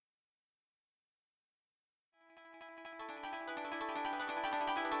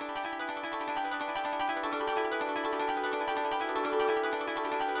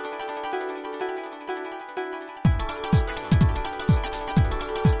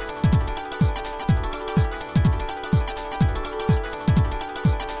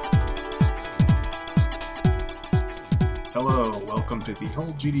welcome to the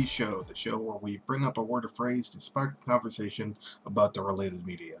Whole GD Show, the show where we bring up a word or phrase to spark a conversation about the related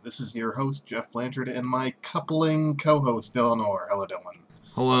media. This is your host, Jeff Blanchard, and my coupling co-host, Dylan Orr. Hello, Dylan.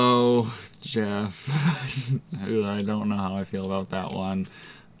 Hello, Jeff. I don't know how I feel about that one.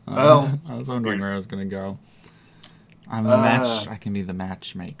 Well, I was wondering where I was going to go. I'm the match. I can be the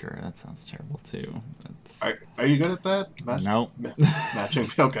matchmaker. That sounds terrible too. Are you good at that? Nope. Matching.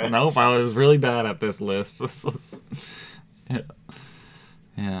 Okay. Nope. I was really bad at this list. Yeah.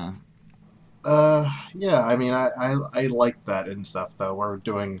 Yeah. I mean, I like that and stuff though. We're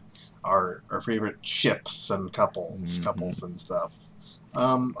doing our favorite ships and couples and stuff.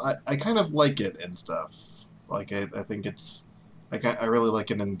 I kind of like it and stuff. Like I think it's I really like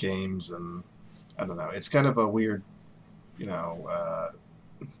it in games, and I don't know. It's kind of a weird,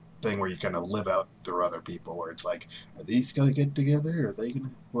 thing where you kind of live out through other people, where it's like, are these gonna get together? Are they gonna?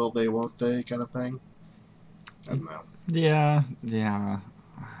 Will they? Won't they? Kind of thing. I don't know. Yeah.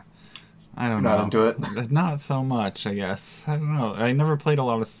 I don't know. Not into it? Not so much, I guess. I don't know. I never played a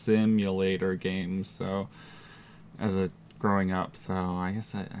lot of simulator games, so growing up, so I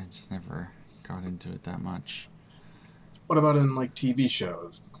guess I just never got into it that much. What about in like TV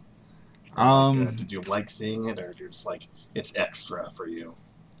shows? Did you like seeing it, or you're just like it's extra for you?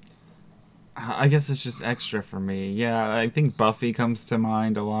 I guess it's just extra for me. Yeah, I think Buffy comes to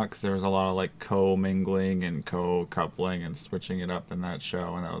mind a lot because there was a lot of like co-mingling and co-coupling and switching it up in that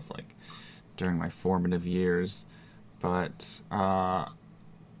show, and that was like during my formative years. But I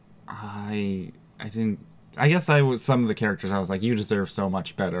didn't. I guess some of the characters I was like, you deserve so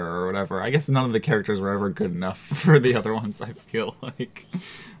much better or whatever. I guess none of the characters were ever good enough for the other ones. I feel like.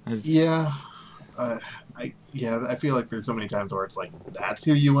 I feel like there's so many times where it's like that's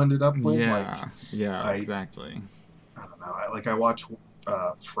who you ended up with. Exactly. I don't know. I watch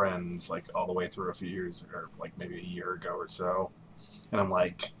Friends like all the way through a few years, or like maybe a year ago or so, and I'm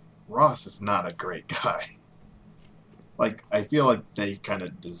like, Ross is not a great guy. Like, I feel like they kind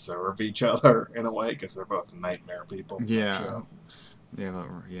of deserve each other in a way because they're both nightmare people. Yeah.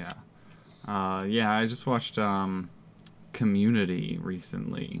 I just watched Community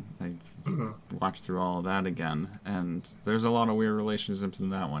recently. I watched through all of that again, and there's a lot of weird relationships in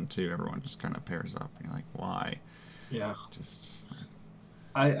that one too. Everyone just kind of pairs up, and you're like, why? Yeah. Just.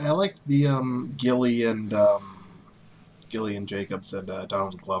 I like the Gilly and Jacobs and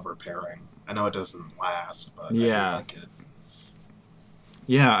Donald Glover pairing. I know it doesn't last, but I really like it.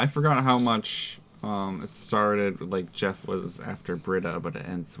 Yeah, I forgot how much it started. Like Jeff was after Britta, but it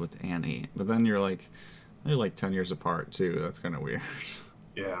ends with Annie. But then you're like 10 years apart too. That's kind of weird.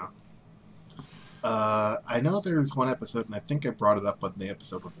 Yeah. I know there's one episode, and I think I brought it up in the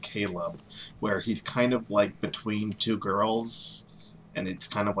episode with Caleb, where he's kind of like between two girls, and it's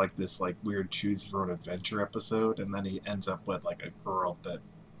kind of like this like weird choose your own adventure episode, and then he ends up with like a girl that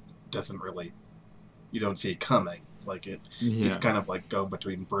doesn't really, you don't see it coming. Like it, he's kind of like going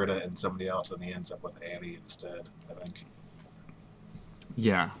between Britta and somebody else, and he ends up with Annie instead, I think.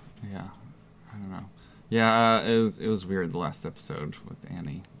 Yeah. I don't know. Yeah, it was weird the last episode with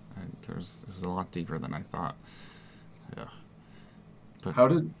Annie. It was a lot deeper than I thought. Yeah. But how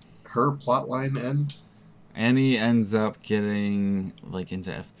did her plotline end? Annie ends up getting like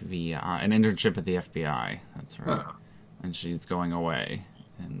into FBI, an internship at the FBI. That's right. And she's going away,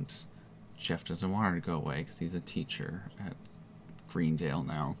 and Jeff doesn't want her to go away because he's a teacher at Greendale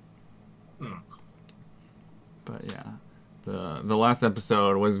now. But yeah, the last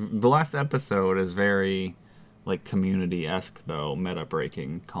episode is very like Community-esque though, meta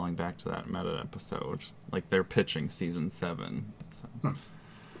breaking, calling back to that meta episode. Like they're pitching season 7. So.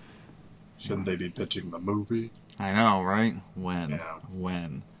 Shouldn't they be pitching the movie? I know, right?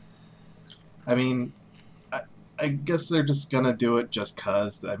 When? I mean, I guess they're just gonna do it just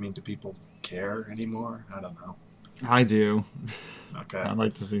cause. I mean, do people care anymore? I don't know. I do. Okay. I'd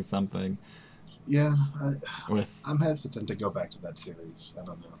like to see something. Yeah, I'm hesitant to go back to that series. I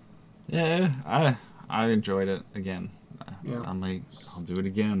don't know. Yeah, I enjoyed it again. Yeah. I'll do it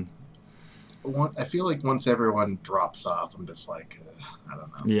again. I feel like once everyone drops off, I'm just like, I don't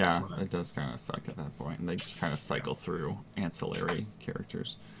know. Yeah, it does kind of suck at that point, and they just kind of cycle through ancillary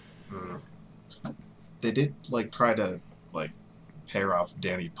characters. They did like try to like pair off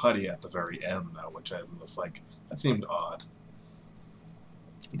Danny Putty at the very end though, which I was like, that seemed odd.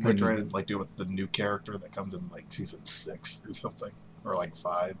 They tried to like do it with the new character that comes in like season 6 or something, or like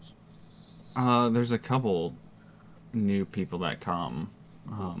 5. There's a couple new people that come.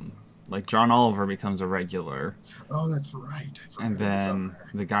 Like John Oliver becomes a regular. Oh, that's right. I forgot. And then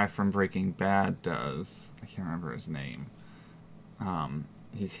the guy from Breaking Bad does. I can't remember his name.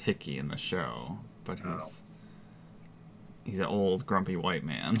 He's Hickey in the show, but he's an old, grumpy white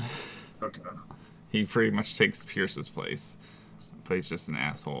man. Okay. He pretty much takes Pierce's place. Plays just an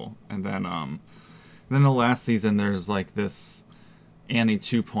asshole. And then the last season, there's like this Annie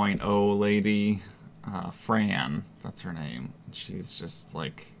 2.0 lady, Fran, that's her name. She's just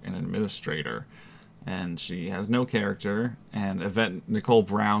like an administrator. And she has no character. And Yvette Nicole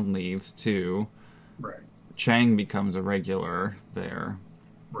Brown leaves too. Right. Chang becomes a regular there.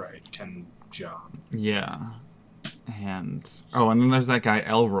 Right. Ken Jeong. Yeah. And then there's that guy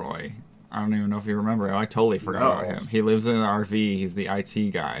Elroy. I don't even know if you remember him. I totally forgot about him. He lives in an RV. He's the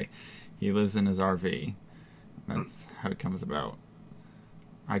IT guy. He lives in his RV. That's how it comes about.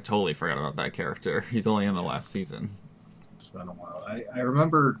 I totally forgot about that character. He's only in the last season. It's been a while. I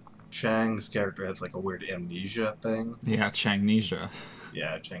remember Chang's character has like a weird amnesia thing. Yeah, Changnesia.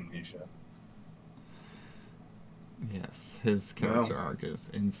 Yeah, Changnesia. Yes, his character arc is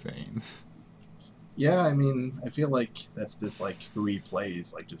insane. Yeah, I mean, I feel like that's just like who he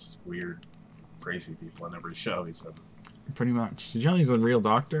plays, like just weird, crazy people in every show he's in. Pretty much. Did you know he's a real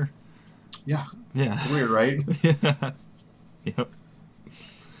doctor? Yeah. Yeah. It's weird, right? Yeah. Yep.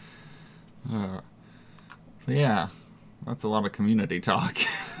 Yeah, that's a lot of community talk.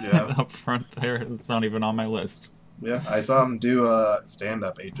 Yeah. Up front there, it's not even on my list. Yeah, I saw him do a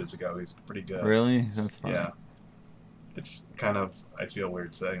stand-up ages ago. He's pretty good. Really? That's fun. Yeah. It's kind of, I feel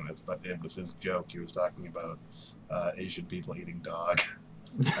weird saying this, but it was his joke. He was talking about Asian people eating dog.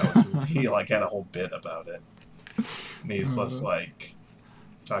 He like had a whole bit about it. And he's just like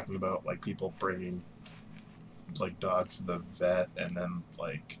talking about like people bringing like dogs to the vet and then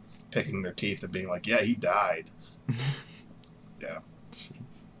like picking their teeth and being like, yeah, he died. Yeah.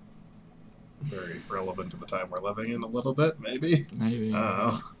 Jeez. Very relevant to the time we're living in a little bit, maybe. Maybe. I don't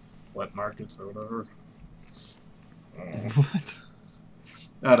know. Wet markets or whatever. What?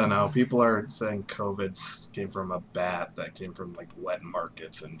 I don't know. People are saying COVID came from a bat that came from like wet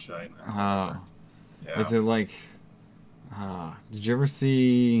markets in China. Oh. Yeah. Is it like... did you ever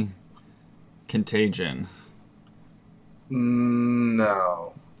see Contagion?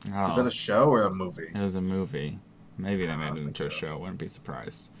 No. Oh. Is that a show or a movie? It was a movie. Maybe they I made don't it think into a so. show. Wouldn't be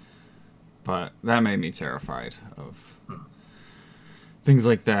surprised. But that made me terrified of things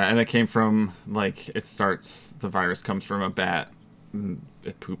like that. And it came from, like, the virus comes from a bat. And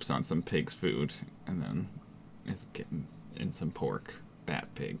it poops on some pig's food. And then it's getting in some pork. Bat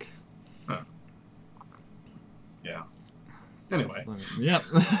pig. Huh. Yeah. Anyway. Yep.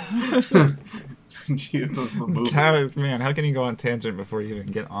 Do you have a movie? How can you go on tangent before you even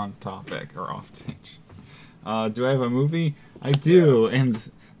get on topic or off tangent? Do I have a movie? I do, and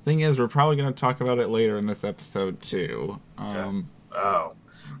the thing is, we're probably going to talk about it later in this episode too. Oh.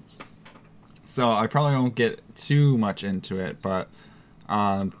 So I probably won't get too much into it, but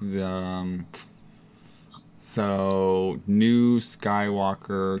so new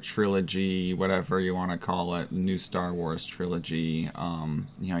Skywalker trilogy, whatever you want to call it, new Star Wars trilogy.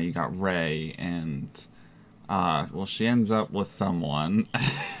 You got Rey, and she ends up with someone,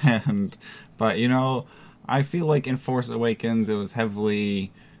 but I feel like in Force Awakens it was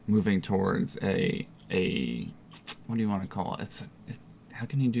heavily moving towards a what do you want to call it? How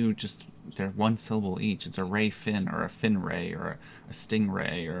can you do just they're one syllable each? It's a Rey Finn or a Finn Rey or a Sting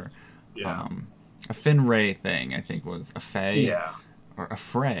Ray or a Finn Rey thing. I think was a Fey. Yeah. Or a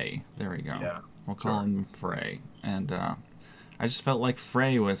Frey. There we go. Yeah. We'll call him Frey. And I just felt like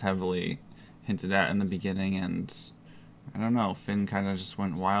Frey was heavily hinted at in the beginning, and I don't know, Finn kind of just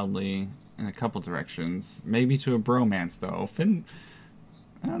went wildly in a couple directions. Maybe to a bromance, though. Finn,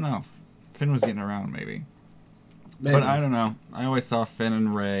 I don't know. Finn was getting around, maybe. But I don't know. I always saw Finn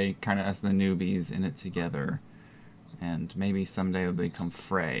and Rey kind of as the newbies in it together. And maybe someday they'll become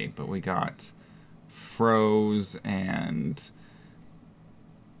Frey. But we got Froze and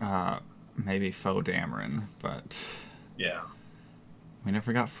maybe Poe Dameron. But yeah, we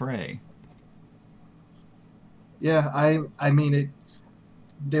never got Frey. Yeah, I mean,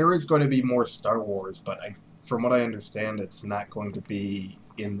 there is going to be more Star Wars, but from what I understand, it's not going to be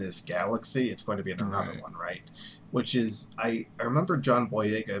in this galaxy. It's going to be in another one, right? Which is, I remember John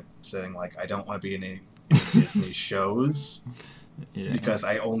Boyega saying, like, I don't want to be in any Disney shows because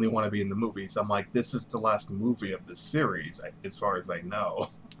I only want to be in the movies. I'm like, this is the last movie of this series, as far as I know.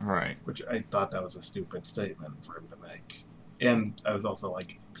 Right. Which I thought that was a stupid statement for him to make. And I was also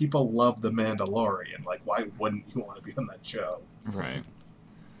like, people love The Mandalorian. Like, why wouldn't you want to be on that show? Right.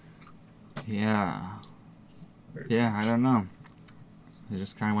 Yeah. Very yeah, strange. I don't know. It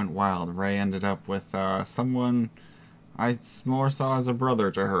just kind of went wild. Rey ended up with someone I more saw as a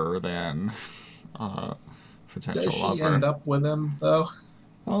brother to her than potential Does she lover. end up with him, though?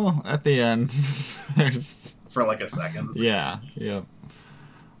 Oh, at the end, there's for like a second. yeah, yep.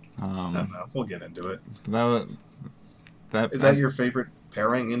 I don't know. We'll get into it. That that Is that your favorite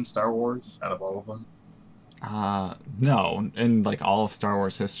pairing in Star Wars out of all of them? no, in like all of Star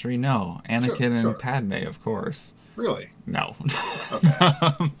Wars history, no. Anakin Sure. and Padme, of course. Really? No.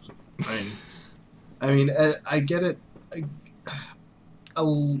 Okay. I get it.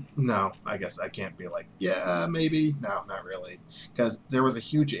 No, I guess I can't be like, yeah, maybe. No, not really. Because there was a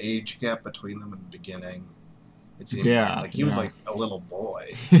huge age gap between them in the beginning. It seemed like he was like a little boy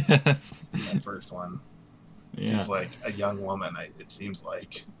Yes. in that first one. Yeah. He's like a young woman, it seems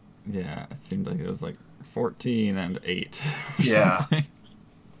like. Yeah, it seemed like it was like 14 and 8. Yeah. Something.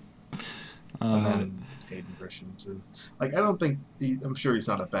 And then Hayden Christensen. Like, I don't think... I'm sure he's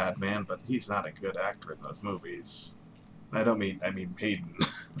not a bad man, but he's not a good actor in those movies. I mean Hayden.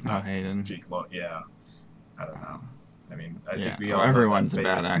 Oh, Hayden. Jake Law, yeah. I don't know. I mean, I think we well, all know everyone's that a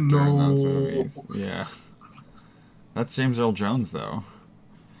bad famous, actor in those movies. Yeah. That's James Earl Jones, though.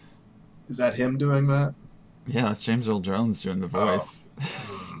 Is that him doing that? Yeah, that's James Earl Jones doing the voice.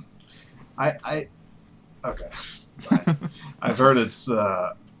 Okay. I've heard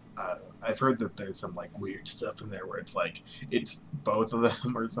I've heard that there's some like weird stuff in there where it's like it's both of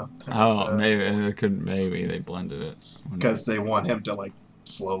them or something. Oh, maybe they blended it because they want him to like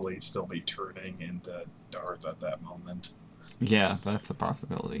slowly still be turning into Darth at that moment. Yeah, that's a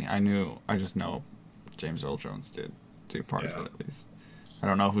possibility. I just know James Earl Jones did do part of it at least. I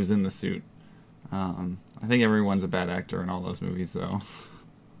don't know who's in the suit. I think everyone's a bad actor in all those movies, though.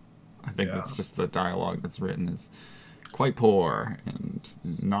 I think it's just the dialogue that's written is quite poor and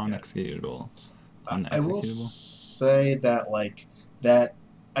non-executable. I will say that that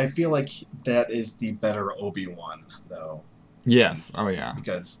I feel like that is the better Obi-Wan, though. Yes. Oh yeah.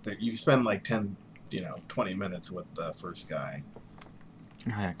 Because you spend like 10, 20 minutes with the first guy.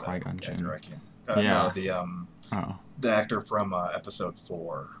 Oh yeah, Qui-Gon Jinn. No, the actor from episode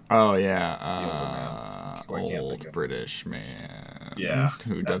 4. Oh yeah, old British man. Yeah,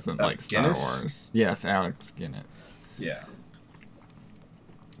 who doesn't like Star Guinness? Wars? Yes, Alex Guinness. Yeah.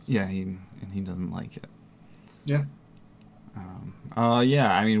 Yeah, he doesn't like it. Yeah.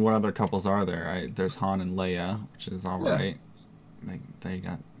 Yeah. I mean, what other couples are there? There's Han and Leia, which is all right. They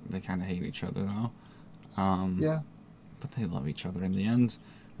kind of hate each other though. Yeah. But they love each other in the end.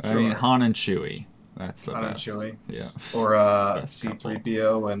 Sure. I mean, Han and Chewie. That's the best. Han and Chewie. Yeah. Or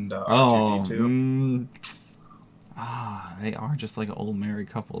C-3PO and R2-D2. They are just like an old married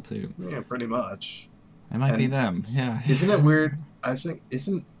couple too. Yeah, pretty much. It might be them. Yeah. Isn't it weird? I think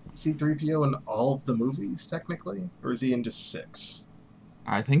isn't C-3PO in all of the movies technically, or is he in just 6?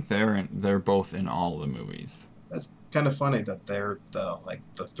 I think they're both in all the movies. That's kind of funny that they're the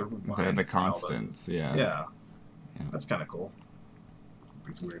third line. They're the constants. Yeah. That's kind of cool.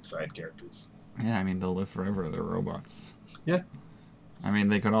 These weird side characters. Yeah, I mean, they'll live forever. They're robots. Yeah. I mean,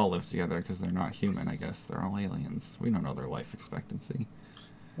 they could all live together because they're not human, I guess. They're all aliens. We don't know their life expectancy.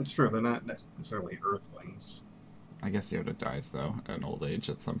 That's true. They're not necessarily Earthlings. I guess Yoda dies, though, at an old age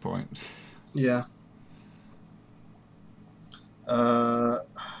at some point. Yeah. Yeah.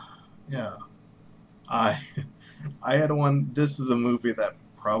 I had one... This is a movie that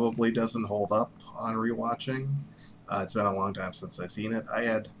probably doesn't hold up on rewatching. It's been a long time since I've seen it. I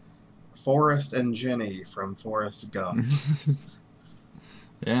had Forrest and Jenny from Forrest Gump.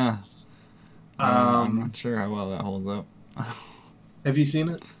 Yeah. I'm not sure how well that holds up. Have you seen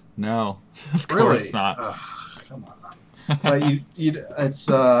it? No, of really? Course not. Come on. But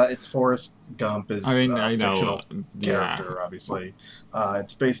it's Forrest Gump is I fictional know. character, obviously.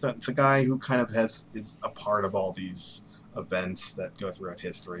 It's based on... It's a guy who kind of is a part of all these events that go throughout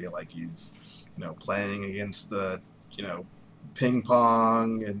history. Like he's, playing against the, ping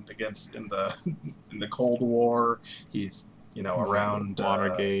pong and against in the Cold War. He's, around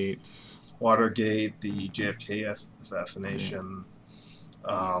Watergate, the JFK assassination.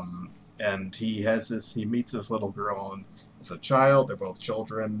 And he meets this little girl as a child. They're both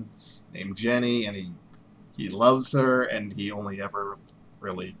children, named Jenny, and he loves her, and he only ever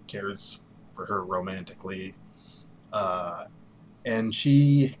really cares for her romantically. And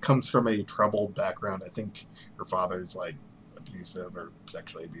she comes from a troubled background. I think her father's like abusive or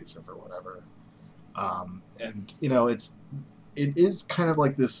sexually abusive or whatever. And it is kind of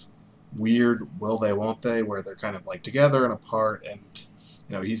like this weird will they won't they, where they're kind of like together and apart, and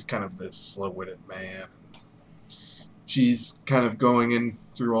he's kind of this slow-witted man. She's kind of going in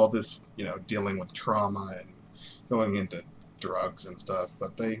through all this, dealing with trauma and going into drugs and stuff.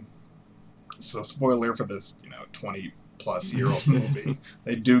 But so spoiler for this, 20-plus-year-old movie,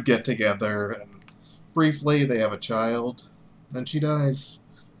 they do get together, and briefly they have a child, then she dies.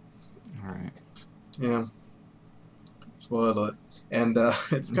 All right. Yeah. Spoiled it. And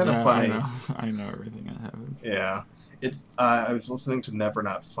it's kind of Yeah, funny. I know everything that happens. Yeah. It's. I was listening to Never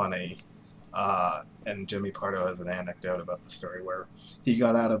Not Funny, and Jimmy Pardo has an anecdote about the story where he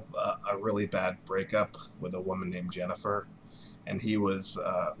got out of a really bad breakup with a woman named Jennifer, and he was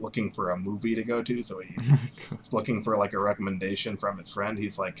looking for a movie to go to, so he was looking for like a recommendation from his friend.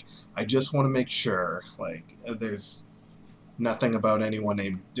 He's like, I just want to make sure, like, there's nothing about anyone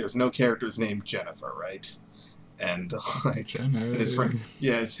named, there's no characters named Jennifer, right? And like, and his friend,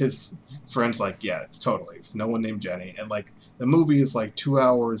 yeah, his friend's like, yeah, it's no one named Jenny, and like the movie is like 2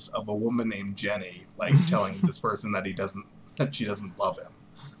 hours of a woman named Jenny like telling this person that she doesn't love him,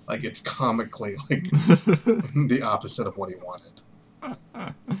 like it's comically like the opposite of what he wanted.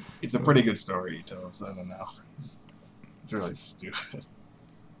 It's a pretty good story he tells. I don't know, it's really stupid.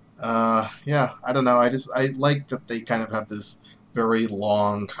 Yeah, I don't know. I like that they kind of have this very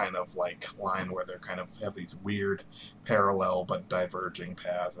long kind of like line where they're kind of have these weird parallel but diverging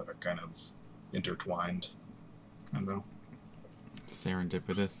paths that are kind of intertwined. I don't know.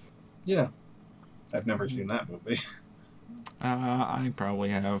 Serendipitous. Yeah, I've never seen that movie. I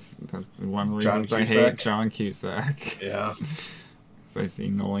probably have. That's one of the John reasons I Cusack? hate John Cusack. Yeah, 'Cause I've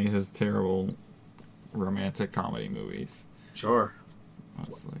seen only his terrible romantic comedy movies, sure.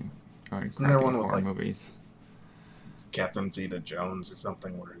 mostly. Or Isn't there one with, horror like, movies. Catherine Zeta-Jones or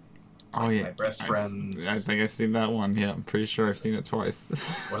something where it's Oh like yeah, My Best Friends. I think I've seen that one. Yeah, I'm pretty sure I've seen it twice.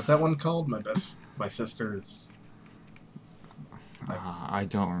 What is that one called? My sister's. I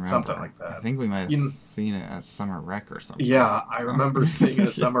don't remember. Something like that. I think we might have You- seen it at Summer Rec or something. Yeah, I remember seeing it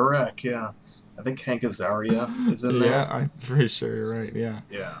at Summer Rec. Yeah, I think Hank Azaria is in there. Yeah, I'm pretty sure you're right. Yeah.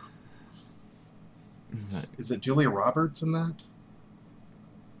 Yeah. But, Is it Julia Roberts in that?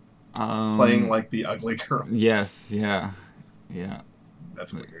 um, Playing like the ugly girl. Yes. Yeah. Yeah.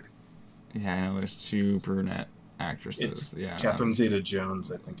 That's weird. Yeah. I know there's two brunette actresses. It's yeah. Catherine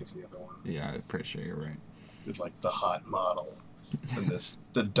Zeta-Jones, I think, is the other one. Yeah, I'm pretty sure you're right. Is like the hot model, and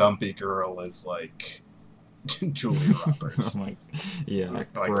the dumpy girl is like Julia Roberts. I'm like, yeah,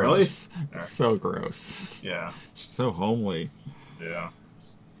 Like, gross. really? So gross. Yeah, She's so homely. yeah.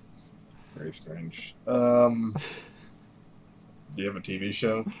 Very strange. Do you have a TV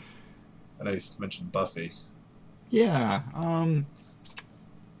show? I know you mentioned Buffy. Yeah.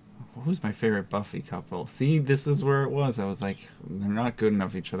 Who's my favorite Buffy couple? See, this is where it was. I was like, they're not good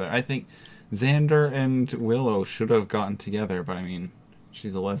enough each other. I think Xander and Willow should have gotten together, but I mean,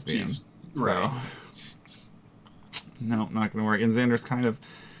 she's a lesbian. She's so. right. No, not gonna work. And Xander's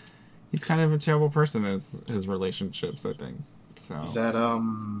he's kind of a terrible person in his relationships, I think. So. Is that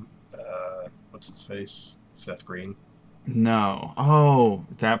what's his face? Seth Green. No. Oh,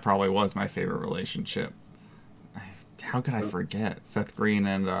 that probably was my favorite relationship. How could I forget? Seth Green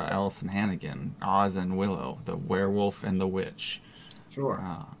and Allison Hannigan, Oz and Willow, the werewolf and the witch. Sure.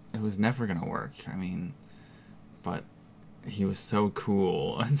 It was never gonna work. I mean, but he was so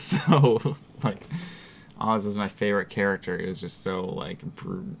cool and so like Oz is my favorite character. He was just so like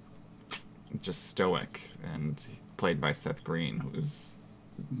just stoic, and played by Seth Green, who's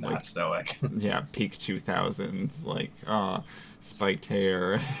Not like, stoic. yeah, peak 2000s, like spiked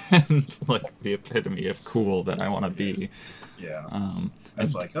hair and like the epitome of cool that I want to be. Yeah.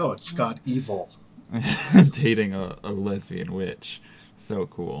 It's like, oh, it's Scott Evil. Dating a lesbian witch, so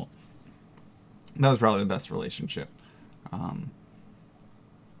cool. That was probably the best relationship.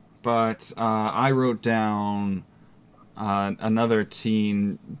 But I wrote down another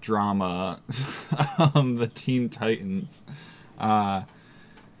teen drama, the Teen Titans.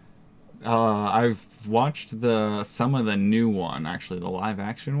 I've watched some of the new one, actually, the live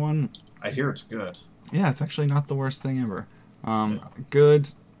action one. I hear it's good. Yeah, it's actually not the worst thing ever. Good.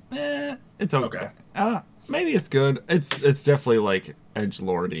 It's okay. Maybe it's good. It's definitely like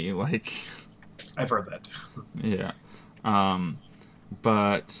edgelordy, like. I've heard that too. Yeah.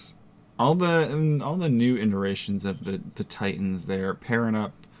 But all the new iterations of the Titans, they're pairing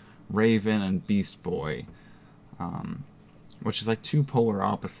up Raven and Beast Boy, which is like two polar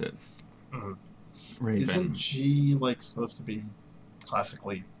opposites. Mhm. Raven. Isn't she like supposed to be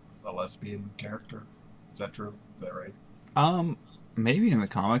classically a lesbian character? Is that true? Is that right? Maybe in the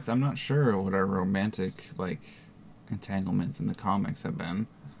comics. I'm not sure what our romantic like entanglements in the comics have been.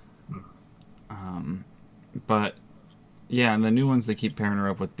 But yeah, and the new ones they keep pairing her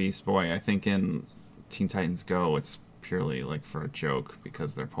up with Beast Boy. I think in Teen Titans Go, it's purely like for a joke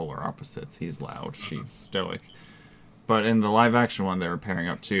because they're polar opposites. He's loud, she's stoic. But in the live action one, they were pairing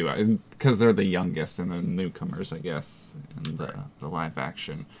up too, because they're the youngest and the newcomers, I guess, in the live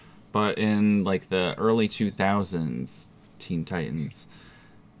action. But in like the early 2000s Teen Titans,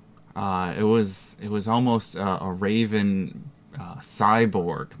 It was almost a Raven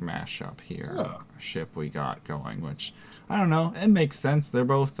cyborg mashup here. Oh, Ship we got going, which I don't know. It makes sense. They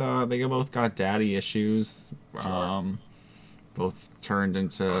both got daddy issues. sure. Both turned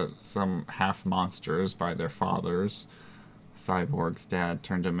into some half monsters by their fathers. Cyborg's dad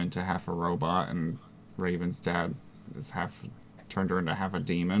turned him into half a robot, and Raven's dad is half turned her into half a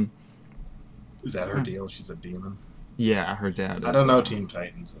demon. Is that her deal? She's a demon? Yeah, her dad. I Is, don't know Teen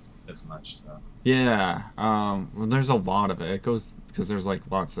Titans as much, so. yeah. Well, there's a lot of it. It goes because there's like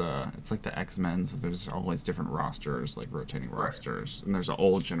lots of. It's like the X-Men, so there's always different rosters, like rotating Right. rosters, and there's an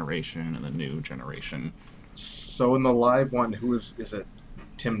old generation and a new generation. So in the live one, who is it?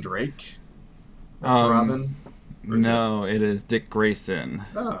 Tim Drake? That's Um, Robin? Or is No, it is Dick Grayson,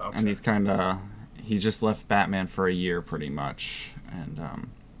 Oh, okay. and he just left Batman for a year, pretty much, and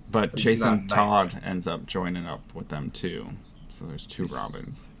but He's Jason not Todd ends up joining up with them too. So there's two He's-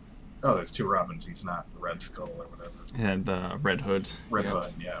 Robins Oh, there's two Robins. He's not Red Skull or whatever. and Red Hood. Red Yep.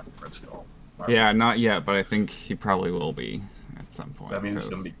 Hood, yeah, Red Skull. Yeah, not yet, but I think he probably will be at some point. That means he's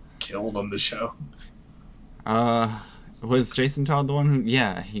 'cause- gonna be killed on the show. Was Jason Todd the one who?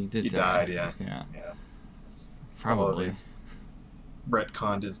 Yeah, he did. He die. died, yeah. Yeah, Yeah. probably. They've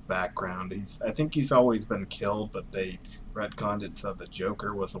retconned his background. I think he's always been killed, but they retconned it so the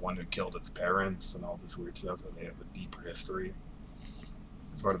Joker was the one who killed his parents and all this weird stuff. So they have a deeper history.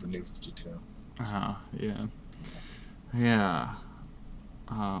 It's part of the New 52. Yeah, yeah.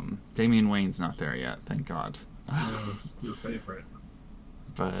 Damian Wayne's not there yet, thank God. Your favorite.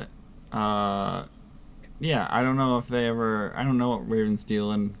 But yeah, I don't know if they ever. I don't know what Raven's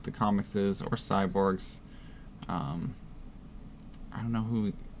deal in the comics is, or Cyborg's. I don't know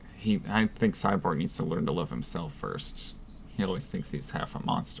who he. I think Cyborg needs to learn to love himself first. He always thinks he's half a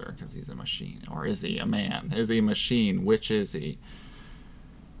monster because he's a machine, or is he a man? Is he a machine? Which is he?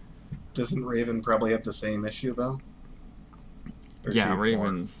 Doesn't Raven probably have the same issue though? Or is she Yeah, born-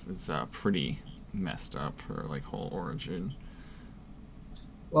 Raven's is pretty messed up. Her like whole origin.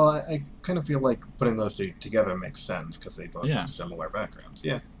 Well, I kind of feel like putting those two together makes sense because they both Yeah. have similar backgrounds.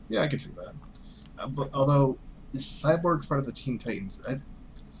 Yeah, I could see that. But although is Cyborg's part of the Teen Titans?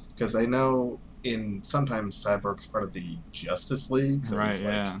 Because I know sometimes Cyborg's part of the Justice League. So Right? he's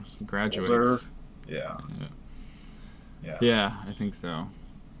like, Yeah. He graduates. older. Yeah. Yeah. Yeah. Yeah, I think so.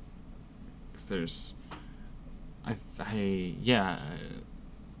 'Cause there's, yeah.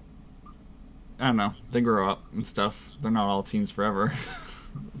 I don't know. They grow up and stuff. They're not all teens forever.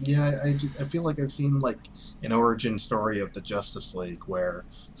 Yeah, I feel like I've seen like an origin story of the Justice League where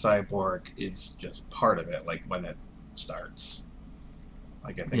Cyborg is just part of it, like when it starts.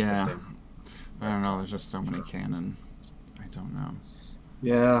 Like I think Yeah. that I don't know. There's just so many canon. I don't know.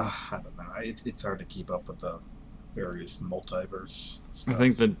 yeah, I don't know. It's hard to keep up with the various multiverse stuff. I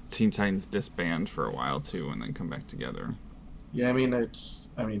think the Teen Titans disband for a while too, and then come back together. Yeah, I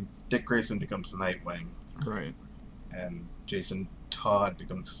mean, Dick Grayson becomes Nightwing, Right. and Jason Todd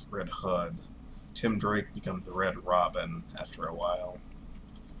becomes Red Hood. Tim Drake becomes the Red Robin after a while.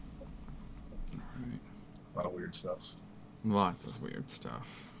 Right. A lot of weird stuff. Lots of weird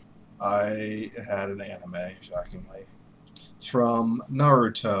stuff. I had an anime, shockingly. It's from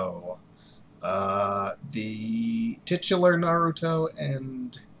Naruto. The titular Naruto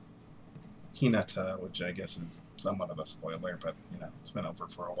and Hinata, which I guess is somewhat of a spoiler, but it's been over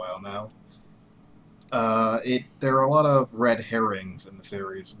for a while now. There are a lot of red herrings in the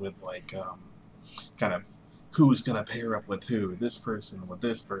series with like kind of who's gonna pair up with who, this person with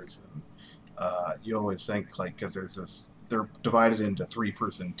this person. You always think like because they're divided into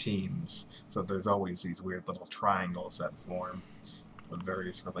 3-person teams, so there's always these weird little triangles that form with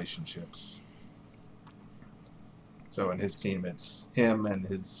various relationships. So in his team, it's him and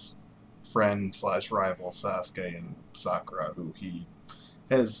his friend/rival Sasuke and Sakura, who he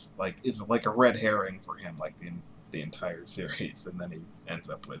has is like a red herring for him, like the entire series, and then he ends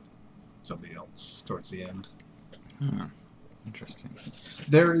up with somebody else towards the end. Interesting.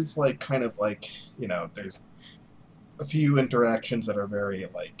 There is like kind of like there's a few interactions that are very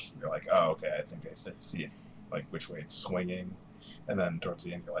like you're like, oh okay, I think I see it, like which way it's swinging, and then towards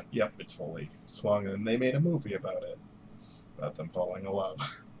the end you're like, yep, it's fully swung, and they made a movie about it about them falling in love.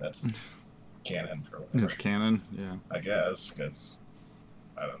 That's canon or whatever. It's canon. Yeah. I guess, because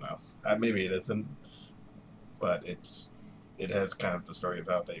I don't know. Maybe it isn't, but it has kind of the story of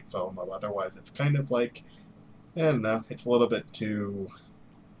how they fell in love. Otherwise, it's kind of like, I don't know, it's a little bit too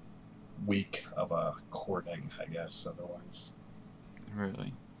weak of a courting, I guess, otherwise.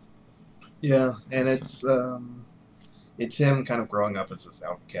 Really. Yeah, and it's him kind of growing up as this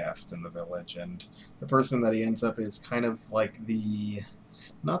outcast in the village, and the person that he ends up is kind of like the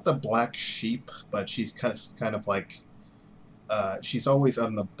not the black sheep, but she's kind of like she's always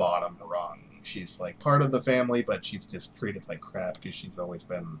on the bottom rung. She's like part of the family, but she's just treated like crap because she's always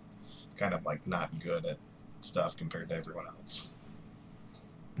been kind of like not good at stuff compared to everyone else.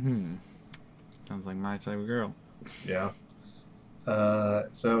 Sounds like my type of girl. Yeah.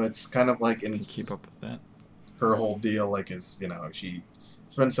 So it's kind of like in keep up with that. Her whole deal, like, is she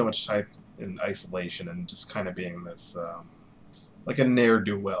spends so much time in isolation and just kind of being this like a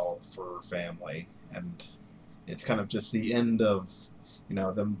ne'er-do-well for her family, and it's kind of just the end of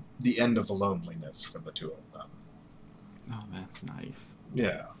the end of loneliness for the two of them. Oh, that's nice.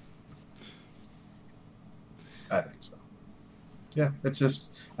 Yeah, I think so. Yeah, it's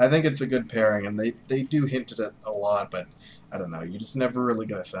just, I think it's a good pairing, and they do hint at it a lot, but I don't know, you just never really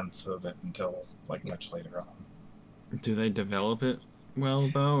get a sense of it until like much later on. Do they develop it well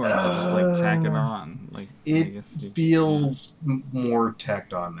though, or just like tack it on? Like it feels more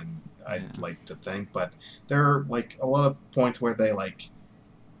tacked on than I'd like to think, but there are like a lot of points where they like,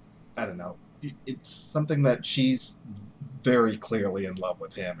 I don't know, it's something that she's very clearly in love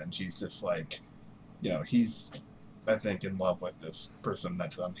with him, and she's just like, he's, I think, in love with this person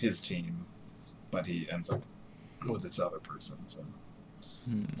that's on his team, but he ends up with this other person. So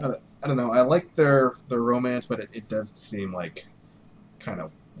I don't know. I like their romance, but it does seem like kind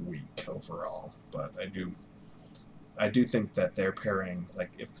of weak overall. But I do think that their pairing, like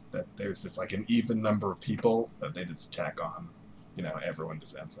if that there's just like an even number of people that they just tack on, everyone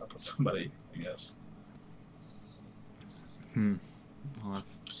just ends up with somebody, I guess. Well,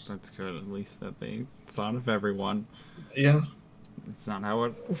 that's good. At least that they thought of everyone. Yeah. It's not how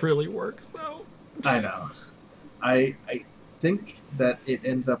it really works, though. I know. I think that it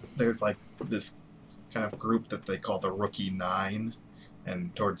ends up, there's like this kind of group that they call the Rookie Nine,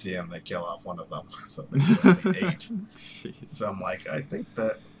 and towards the end they kill off one of them, so there's only 8. Jeez. So I'm like, I think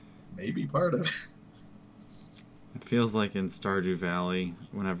that may be part of it. It feels like in Stardew Valley,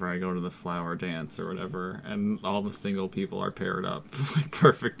 whenever I go to the flower dance or whatever, and all the single people are paired up like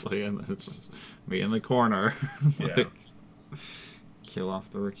perfectly, and then it's just me in the corner. Yeah. Kill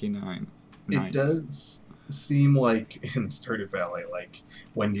off the Rookie Nine. It does seem like in Stardew Valley, like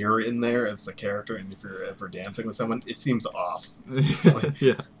when you're in there as the character, and if you're ever dancing with someone, it seems off.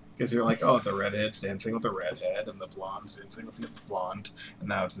 Yeah. Because you're like, oh, the redhead's dancing with the redhead, and the blonde's dancing with the blonde, and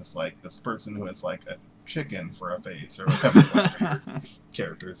now it's just like this person who has like a chicken for a face or whatever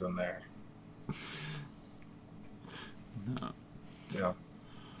characters in there. No. Yeah.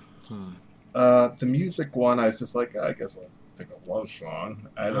 The music one, I was just like, I guess I'll pick a love song.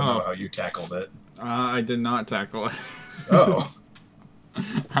 I don't know how you tackled it. I did not tackle it. Oh.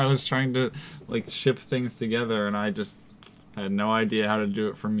 I was trying to like ship things together, and I had no idea how to do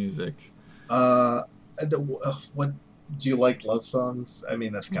it for music. What do you like love songs? I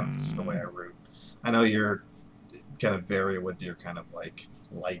mean, that's kind of just the way I root. I know you're kind of vary with your kind of like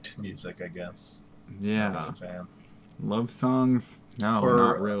light music, I guess. Yeah. I'm not a fan. Love songs? No,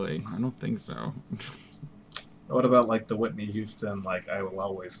 not really. I don't think so. What about like the Whitney Houston, like I Will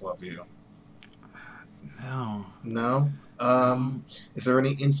Always Love You? No. No? Is there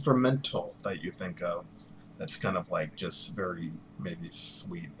any instrumental that you think of that's kind of like just very maybe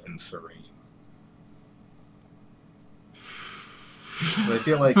sweet and serene? Because I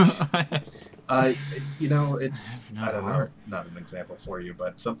feel like it's I don't know, not an example for you,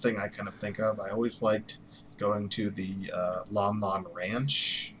 but something I kind of think of. I always liked going to the Lon Lon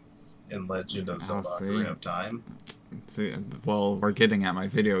Ranch in Legend of Zelda: Ocarina of Time. See, well, we're getting at my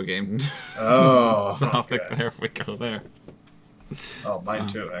video game topic there if we go there. Oh, mine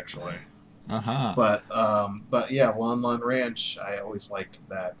too, actually. Uh-huh. But yeah, Lon Lon Ranch, I always liked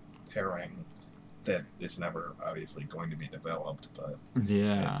that pairing. That is never obviously going to be developed, but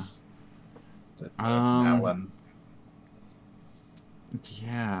yeah, it's that one.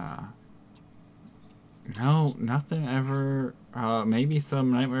 Yeah. No, nothing ever. Maybe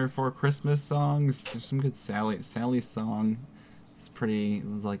some Nightmare Before Christmas songs. There's some good Sally song. It's pretty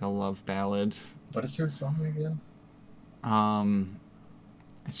like a love ballad. What is her song again?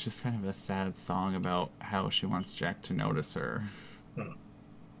 It's just kind of a sad song about how she wants Jack to notice her.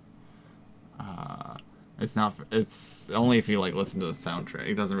 It's not. It's only if you like listen to the soundtrack.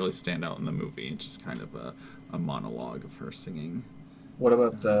 It doesn't really stand out in the movie. It's just kind of a monologue of her singing. What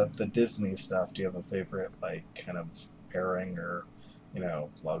about the Disney stuff? Do you have a favorite like kind of pairing or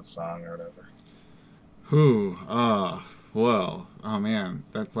love song or whatever? Well, oh man,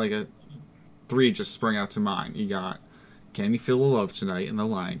 that's like 3 just sprang out to mind. You got Can You Feel the Love Tonight in The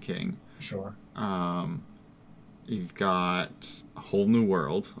Lion King. Sure. You've got A Whole New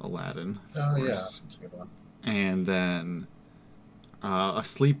World, Aladdin. Oh, yeah. That's a good one. And then a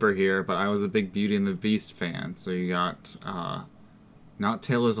sleeper here, but I was a big Beauty and the Beast fan, so you got not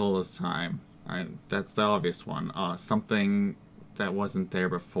Tale as Old as Time. That's the obvious one. Something that wasn't there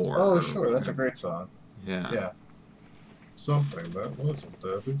before. Oh, sure, that's a great song. Yeah. Yeah. Something that wasn't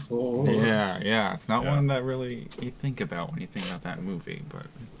there before. Yeah. It's not one that really you think about when you think about that movie, but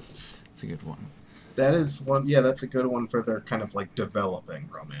it's a good one. That is one. Yeah, that's a good one for their kind of like developing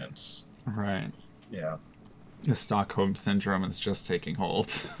romance. Right. Yeah. The Stockholm Syndrome is just taking hold.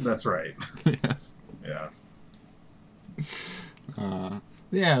 That's right. Yeah. Yeah.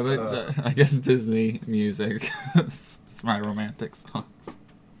 Yeah, but I guess Disney music is my romantic songs.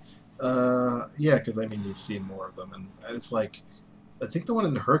 Yeah, because I mean, you've seen more of them, and it's like, I think the one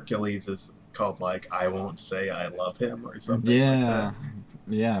in Hercules is called like "I Won't Say I Love Him" or something like that.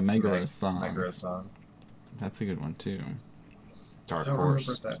 Yeah, It's Mega's song. Mega's song. That's a good one too. Dark I don't Horse.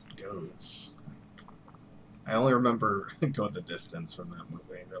 remember if that goes. I only remember Go the Distance from that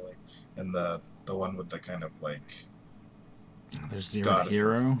movie, really, and the one with the kind of like There's Zero goddesses. to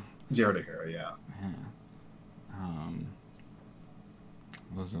Hero. Zero to Hero, yeah.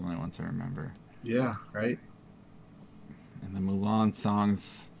 Those are the only ones I remember. Yeah, right. And the Mulan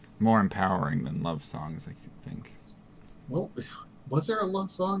songs more empowering than love songs, I think. Well, was there a love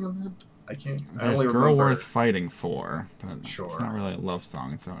song in that? I can't. I There's only Girl remember. Worth Fighting For, but Sure. it's not really a love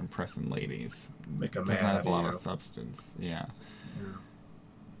song. It's about impressing ladies. Make a It man doesn't have out a lot of of you. substance. Yeah.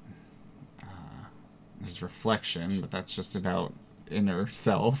 Yeah. There's Reflection, but that's just about inner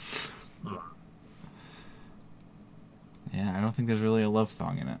self. Yeah, I don't think there's really a love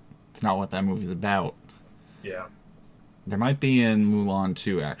song in it. It's not what that movie's about. Yeah. There might be in Mulan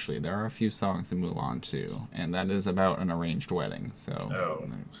 2, actually. There are a few songs in Mulan 2, and that is about an arranged wedding. So. Oh.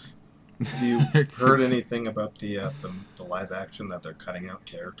 Have you heard anything about the live action that they're cutting out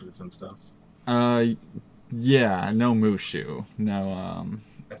characters and stuff? Yeah, no Mushu. No,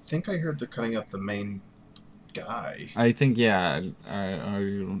 I think I heard they're cutting out the main guy. I think, yeah, I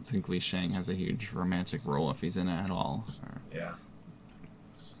don't think Li Shang has a huge romantic role if he's in it at all. Yeah.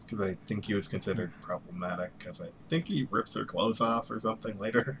 Because I think he was considered problematic because I think he rips her clothes off or something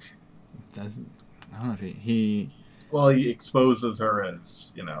later. I don't know if he Well, he exposes her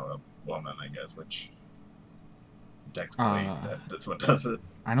as, a woman, I guess, which technically that's what does it.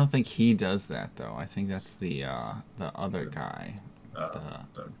 I don't think he does that, though. I think that's the other guy.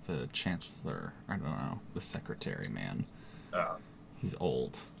 The chancellor, I don't know, the secretary man. He's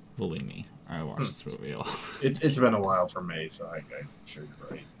old. Believe me, I watched this movie a lot. It's been a while for me, so I'm sure you're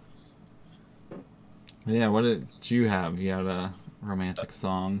right. Yeah, what did you have? You had a romantic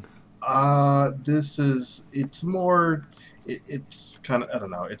song? It's more, it's kind of, I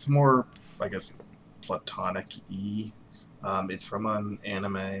don't know, it's more, I guess, platonic-y. It's from an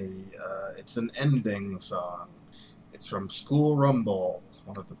anime, it's an ending song. It's from School Rumble,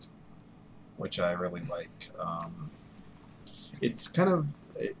 which I really like. It's kind of,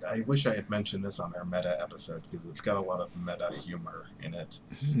 I wish I had mentioned this on our meta episode, because it's got a lot of meta humor in it.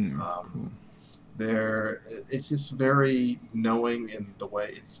 Cool. It's just very knowing in the way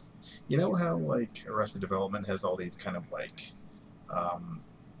it's, how like Arrested Development has all these kind of like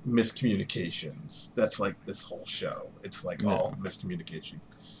miscommunications. That's like this whole show. It's like all miscommunication.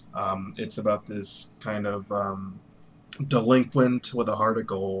 It's about this kind of delinquent with a heart of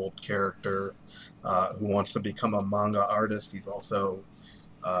gold character who wants to become a manga artist. He's also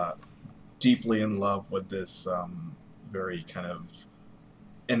deeply in love with this very kind of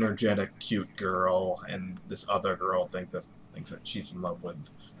energetic, cute girl, and this other girl thinks that she's in love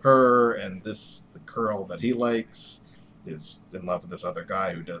with her, and the girl that he likes is in love with this other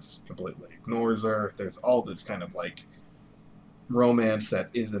guy who just completely ignores her. There's all this kind of like romance that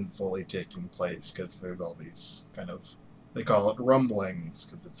isn't fully taking place because there's all these kind of, they call it rumblings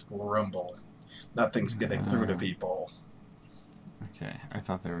because it's School Rumble and nothing's getting through to people. Okay, I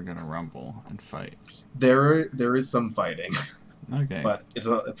thought they were gonna rumble and fight. There is some fighting. Okay. But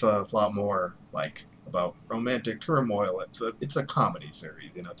it's a lot more like about romantic turmoil. It's a comedy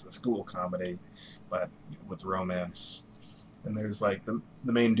series, it's a school comedy, but with romance. And there's like the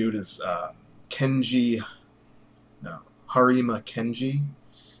main dude is Harima Kenji,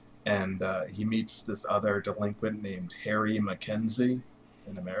 and he meets this other delinquent named Harry Mackenzie,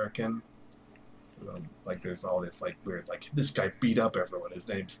 an American. Like there's all this like weird like this guy beat up everyone. His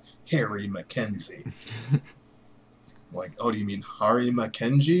name's Harry Mackenzie. Like, oh, do you mean Hari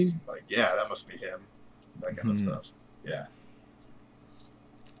Mackenzie? Like, yeah, that must be him. That kind of stuff. Yeah.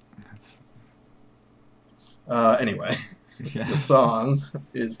 Anyway, the song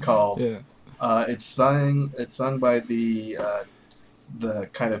is called. Yeah. It's sung by the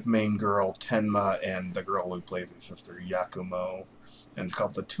kind of main girl Tenma and the girl who plays her sister Yakumo. and it's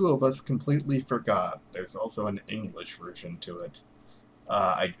called The Two of Us Completely Forgot. There's also an English version to it.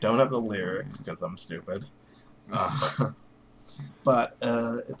 I don't have the lyrics because I'm stupid. But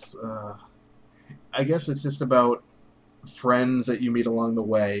it's, I guess it's just about friends that you meet along the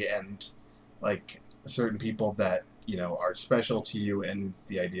way and, like, certain people that, you know, are special to you, and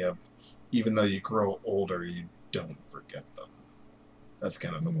the idea of even though you grow older, you don't forget them. That's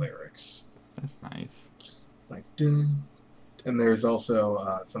kind of the lyrics. That's nice. Like, dun. And there's also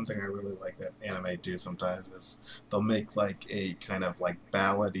something I really like that anime do sometimes is they'll make like a kind of like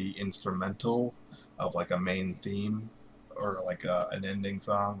ballady instrumental of like a main theme or like an ending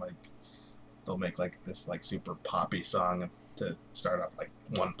song. Like they'll make like this like super poppy song to start off like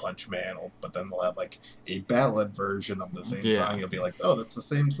One Punch Man, but then they'll have like a ballad version of the same song. You'll be like, oh, that's the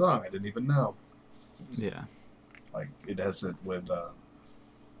same song. I didn't even know. Yeah. Like it has it with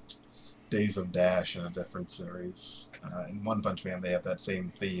Days of Dash in a different series. In One Punch Man, they have that same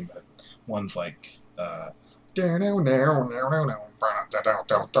theme, but one's like, and then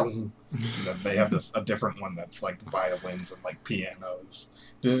they have a different one that's like violins and like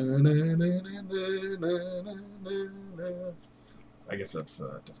pianos. I guess that's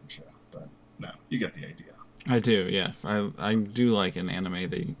a different show, but no, you get the idea. I do, yes. I do like an anime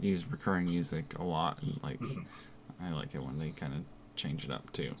they use recurring music a lot, and like I like it when they kind of change it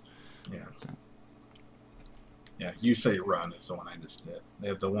up too. Yeah. Yeah, You Say Run is the one I just did. They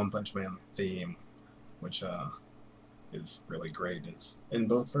have the One Punch Man theme, which is really great. It's in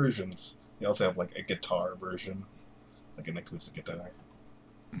both versions. They also have like a guitar version, like an acoustic guitar.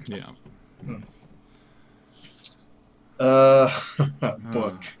 Yeah.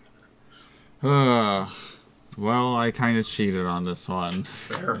 Book. Well, I kind of cheated on this one.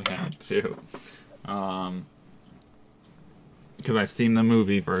 Fair. I had to. Because I've seen the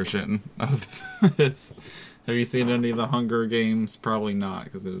movie version of this. Have you seen any of the Hunger Games? Probably not,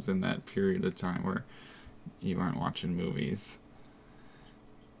 because it was in that period of time where you weren't watching movies.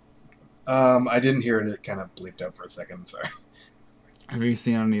 I didn't hear it. It kind of bleeped out for a second. Sorry. Have you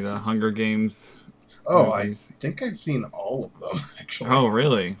seen any of the Hunger Games? Oh, movies? I think I've seen all of them, actually. Oh,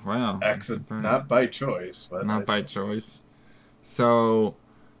 really? Wow. Not by choice, but not by choice. So,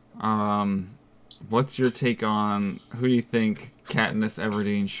 what's your take on who do you think Katniss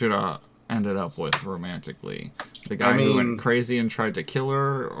Everdeen should have ended up with romantically? The guy who went crazy and tried to kill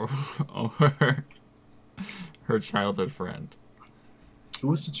her, or her childhood friend? Who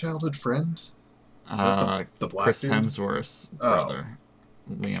was the childhood friend? The black Chris dude? Hemsworth's brother.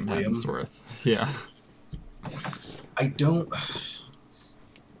 Liam Hemsworth. Yeah. I don't...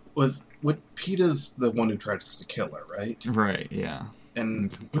 PETA's the one who tried to kill her, right? Right, yeah.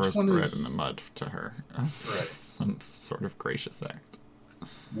 And which one bread is... in the mud to her. Right. Some sort of gracious act.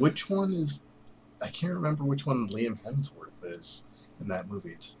 Which one is... I can't remember which one Liam Hemsworth is in that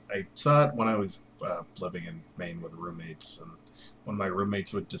movie. I saw it when I was living in Maine with roommates, and one of my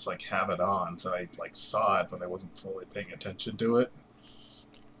roommates would just like have it on, so I like saw it, but I wasn't fully paying attention to it.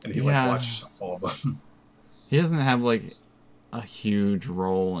 And he like watched all of them. He doesn't have like a huge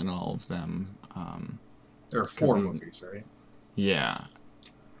role in all of them. There are 4 movies, right? Yeah.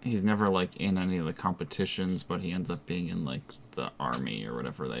 He's never like in any of the competitions, but he ends up being in like the army or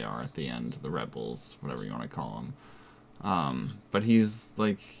whatever they are at the end, the rebels, whatever you want to call them. But he's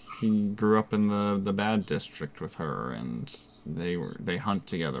like, he grew up in the bad district with her, and they hunt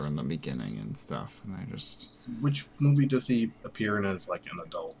together in the beginning and stuff, and I just... Which movie does he appear in as like an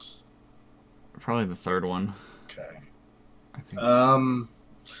adult? Probably the third one. Okay. I think.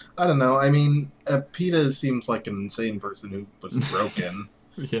 I don't know. I mean, PETA seems like an insane person who was broken.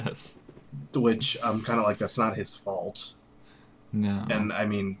 Yes. Which I'm kind of like, that's not his fault. No. And I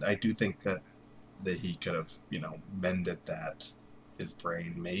mean, I do think that he could have, mended his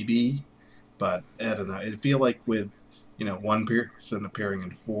brain, maybe. But I don't know. I feel like with, one person appearing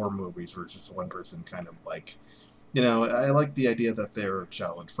in 4 movies versus one person kind of like, I like the idea that they're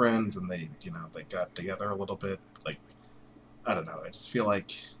childhood friends and they got together a little bit. Like, I don't know. I just feel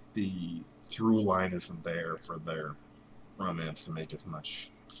like the through line isn't there for their romance to make as much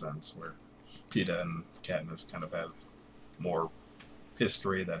sense, where PETA and Katniss kind of have more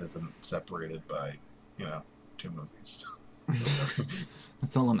history that isn't separated by, 2 movies.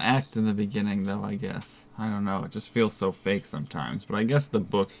 It's all an act in the beginning, though, I guess. I don't know. It just feels so fake sometimes. But I guess the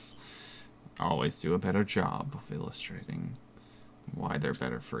books always do a better job of illustrating why they're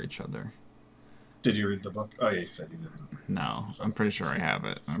better for each other. Did you read the book? Oh, yeah, you said you didn't. No, I'm pretty sure I have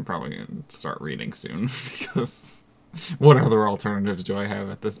it. I'm probably going to start reading soon, because what other alternatives do I have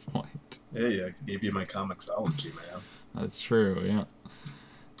at this point? Yeah, I gave you my Comixology, man. That's true, yeah.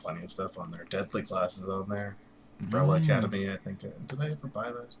 Plenty of stuff on there. Deathly Class is on there. Umbrella Academy, I think. Did I ever buy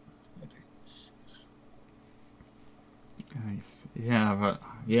that? Maybe. Nice. Yeah, but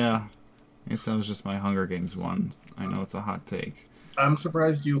yeah, I guess that was just my Hunger Games one. I know it's a hot take. I'm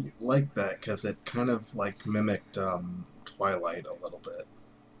surprised you like that because it kind of like mimicked Twilight a little bit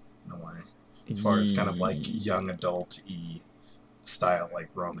in a way, as far as kind of like young adult-y style, like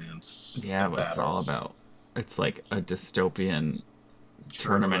romance. Yeah, but it's all about. It's like a dystopian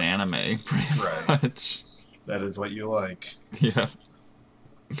tournament anime, pretty much. That is what you like. Yeah.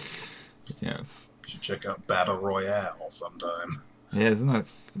 Yes. You should check out Battle Royale sometime. Yeah, isn't that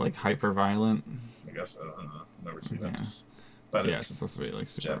like hyper violent? I guess so. I don't know. I've never seen it. But yeah, it's supposed to be like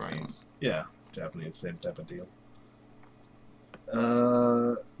super Japanese. violent. Yeah, Japanese, same type of deal.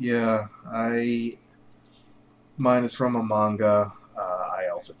 Yeah, mine is from a manga. I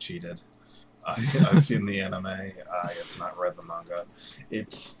also cheated. I've seen the anime. I have not read the manga.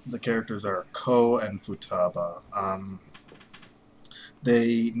 The characters are Ko and Futaba.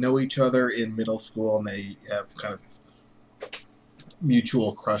 They know each other in middle school, and they have kind of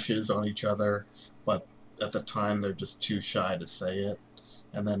mutual crushes on each other, but at the time they're just too shy to say it.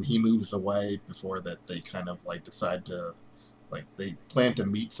 And then he moves away before that they kind of like decide to, like, they plan to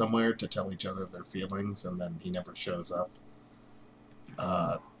meet somewhere to tell each other their feelings, and then he never shows up.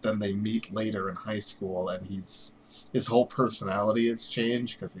 Then they meet later in high school, and his whole personality has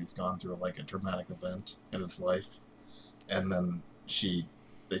changed because he's gone through like a traumatic event in his life. And then she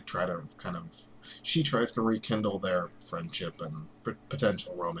tries to rekindle their friendship and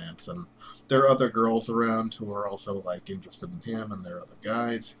potential romance, and there are other girls around who are also like interested in him, and there are other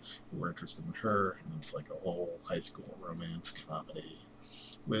guys who are interested in her, and it's like a whole high school romance comedy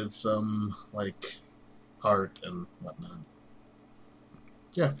with some like heart and whatnot.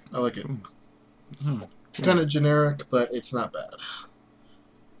 Yeah, I like it. Cool. Kind of generic, but it's not bad.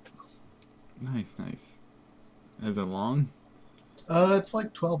 Nice. Is it long? It's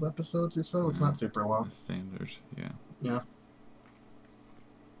like 12 episodes or so. It's not super long. Standard, yeah. Yeah.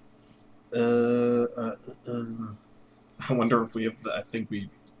 I wonder if we have I think we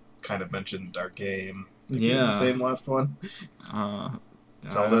kind of mentioned our game. We had the same last one.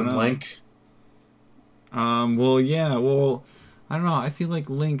 Zelda and Link. Well, yeah. Well, I don't know. I feel like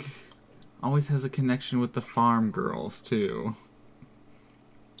Link always has a connection with the farm girls too.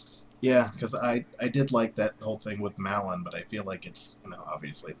 Yeah, because I did like that whole thing with Malon, but I feel like it's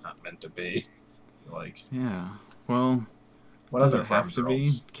obviously not meant to be. Like, yeah. Well, what other farm have to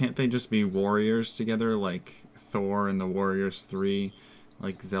girls? be? Can't they just be warriors together, like Thor and the Warriors 3,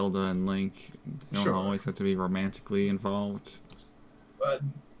 like Zelda and Link? They don't always have to be romantically involved.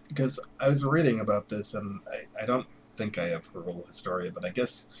 Because I was reading about this, and I don't think I have Hyrule Historia, but I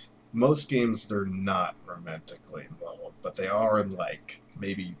guess most games they're not romantically involved, but they are in like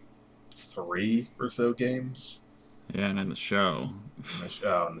maybe 3 or so games. Yeah, and in the show. In the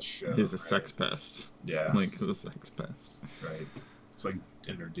show. He's a sex pest. Yeah. Link is a sex pest. Right. It's like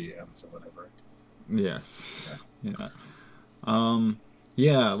inner DMs or whatever. Yes. Yeah.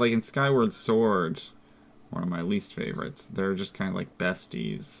 Yeah, like in Skyward Sword, one of my least favorites, they're just kind of like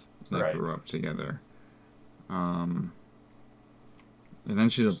besties that grew up together. And then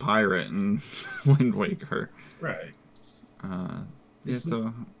she's a pirate in Wind Waker. Right.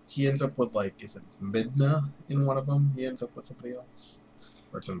 So he ends up with, like, is it Midna in one of them? He ends up with somebody else?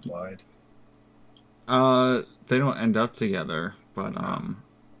 Or it's implied? They don't end up together, but,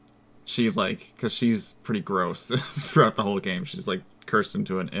 she, like, because she's pretty gross throughout the whole game. She's, like, cursed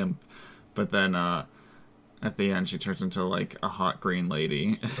into an imp. But then, at the end, she turns into, like, a hot green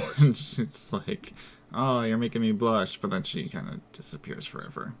lady. Of course. And she's like, oh, you're making me blush. But then she kind of disappears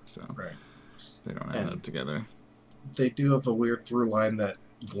forever. So they don't end up together. They do have a weird through line that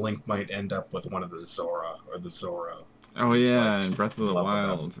Link might end up with one of the Zora or the Zora. Oh yeah, like, in Breath of the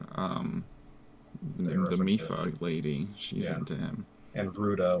Wild, the Mipha lady, she's into him. And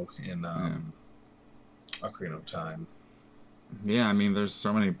Rudo in Ocarina of Time. Yeah, I mean, there's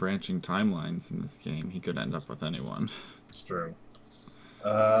so many branching timelines in this game. He could end up with anyone. It's true.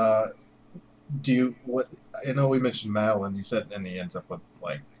 I know we mentioned Malon. You said, and he ends up with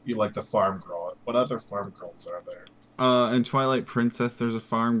you like the farm girl. What other farm girls are there? In Twilight Princess, there's a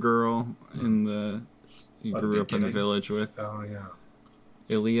farm girl you grew up in the village with. Oh yeah.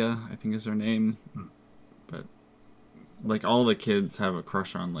 Ilia, I think is her name. But like all the kids have a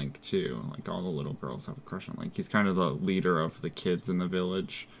crush on Link too. Like all the little girls have a crush on Link. He's kind of the leader of the kids in the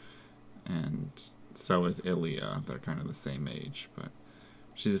village, and so is Ilia. They're kind of the same age, but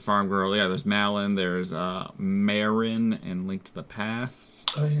she's a farm girl. Yeah, there's Malon. There's Marin in Link to the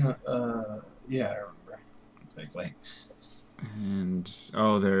Past. Oh yeah, yeah, I remember vaguely. And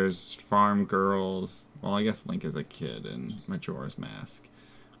there's farm girls. Well, I guess Link is a kid in Majora's Mask.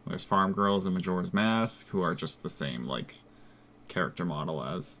 There's farm girls in Majora's Mask who are just the same like character model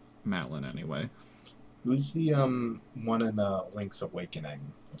as Madeline anyway. Who's the one in Link's Awakening?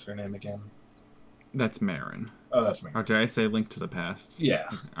 What's her name again? That's Marin. Oh, that's Marin. Or did I say Link to the Past? Yeah.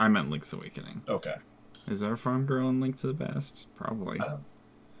 I meant Link's Awakening. Okay. Is there a farm girl in Link to the Past? Probably.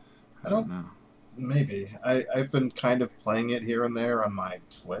 I don't know. Maybe. I've been kind of playing it here and there on my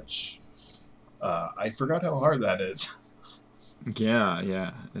Switch. I forgot how hard that is. Yeah,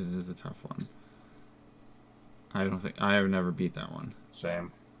 it is a tough one. I have never beat that one.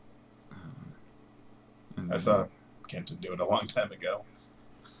 Same. And I saw Kenton do it a long time ago.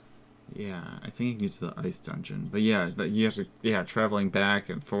 Yeah, I think you get to the ice dungeon. But yeah, you have to, traveling back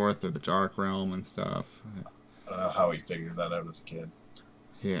and forth through the Dark Realm and stuff. I don't know how he figured that out as a kid.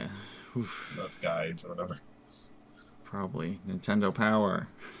 Yeah. Oof. Not guides or whatever. Probably. Nintendo Power.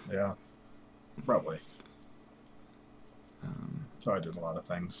 Yeah. Probably. So I did a lot of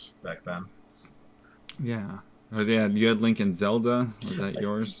things back then. Yeah. But yeah, you had Link and Zelda. Was that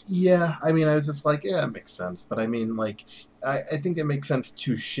yours? Yeah, I mean, I was just like, yeah, it makes sense. But I mean, like, I think it makes sense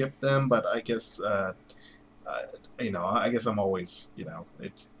to ship them, but I guess, I guess I'm always,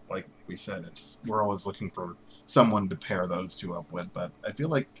 like we said, we're always looking for someone to pair those two up with. But I feel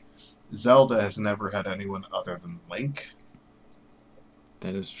like Zelda has never had anyone other than Link.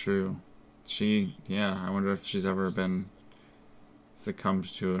 That is true. I wonder if she's ever been succumbed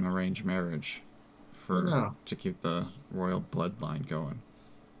to an arranged marriage to keep the royal bloodline going.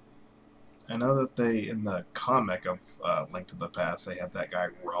 I know that in the comic of Link to the Past, they had that guy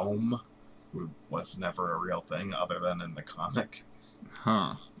Rome, who was never a real thing other than in the comic.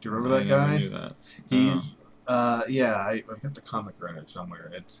 Huh. Do you remember that guy? I knew that. He's, I've got the comic around here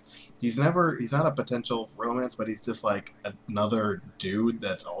somewhere. He's not a potential romance, but he's just like another dude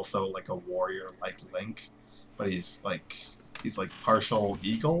that's also like a warrior like Link, but he's like partial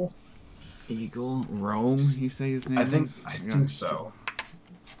eagle. Eagle? Rome, you say his name is? I think so.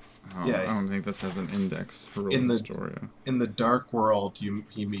 Oh, yeah. I don't think this has an index for Historia. In the Dark World,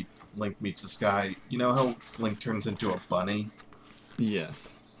 Link meets this guy. You know how Link turns into a bunny?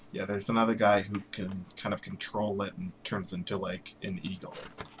 Yes. Yeah, there's another guy who can kind of control it and turns into, like, an eagle.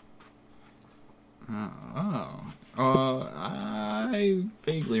 I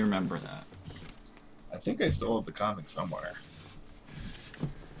vaguely remember that. I think I still have the comic somewhere.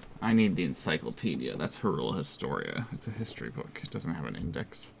 I need the encyclopedia. That's Hyrule Historia. It's a history book. It doesn't have an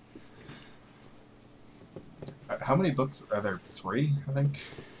index. How many books are there? 3, I think?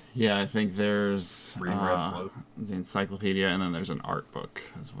 Yeah, I think there's Green, red, blue. The encyclopedia, and then there's an art book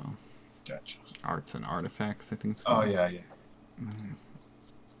as well. Gotcha. Arts and Artifacts, I think it's called. Oh, yeah. Mm-hmm.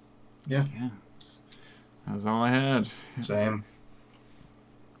 Yeah. That was all I had. Same.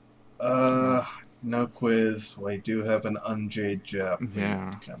 No quiz. We do have an Unjade Jeff.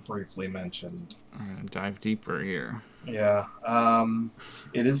 Yeah. Briefly mentioned. Dive deeper here. Yeah.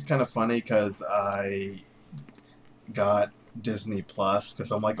 It is kind of funny because I got Disney Plus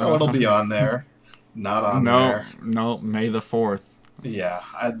because I'm like, it'll be on there. Not on there. No, May the 4th. Yeah.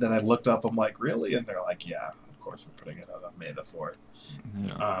 Then I looked up, I'm like, really? And they're like, yeah, of course we're putting it out on May the 4th.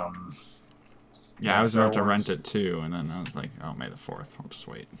 Yeah. I was about to rent it too, and then I was like, oh, May the 4th. I'll just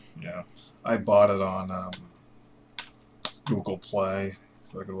wait. Yeah. I bought it on Google Play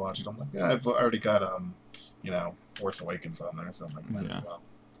so I could watch it. I'm like, yeah, I've already got, Force Awakens on there, so I'm like, might as well.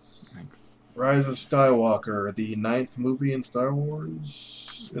 Thanks. Rise of Skywalker, the 9th movie in Star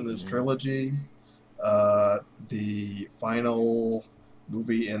Wars in this trilogy. The final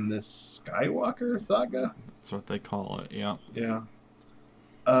movie in this Skywalker saga. That's what they call it. Yeah. Yeah.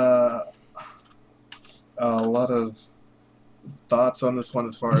 A lot of thoughts on this one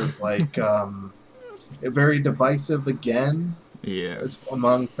as far as like very divisive again. Yes.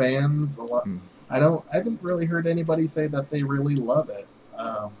 Among fans, a lot. I haven't really heard anybody say that they really love it.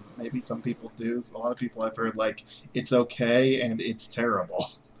 Maybe some people do. A lot of people I've heard like it's okay and it's terrible.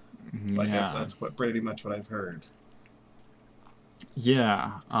 That's pretty much what I've heard.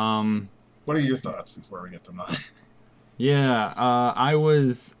 Yeah. What are your thoughts before we get to mine? Yeah. I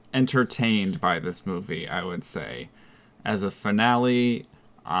was entertained by this movie, I would say. As a finale,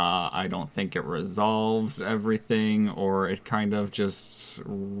 I don't think it resolves everything, or it kind of just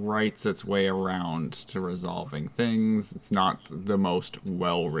writes its way around to resolving things. It's not the most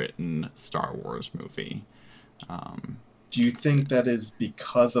well-written Star Wars movie. Do you think that is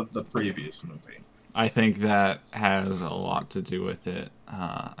because of the previous movie? I think that has a lot to do with it.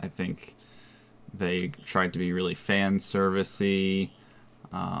 I think they tried to be really fan servicey.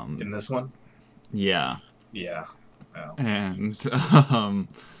 In this one? Yeah. Yeah. Well, and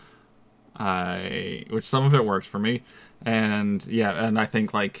which some of it worked for me, and yeah, and I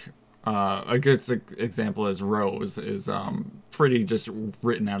think like a good example is Rose is pretty just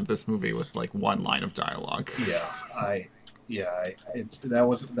written out of this movie with like one line of dialogue. yeah,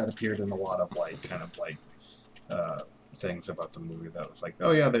 that appeared in a lot of like kind of like things about the movie that was like,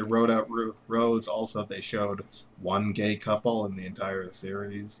 oh yeah, they wrote out Rose. Also, they showed one gay couple in the entire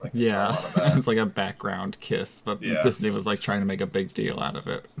series. Like, Yeah, a lot of that. it's like a background kiss, but Yeah. Disney was like trying to make a big deal out of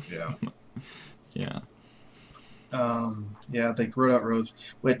it. Yeah. Yeah. Yeah, they wrote out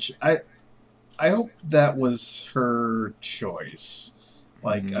Rose, which I hope that was her choice.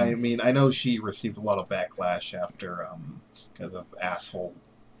 Like, I mean, I know she received a lot of backlash after, because of asshole,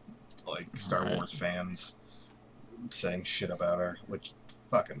 like, Star Wars fans saying shit about her, which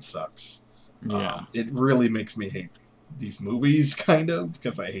fucking sucks. Yeah. It really makes me hate these movies, kind of,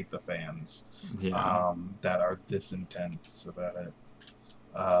 because I hate the fans that are this intense about it.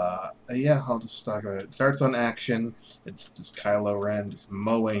 Yeah, I'll just talk about it. It starts on action. It's just Kylo Ren just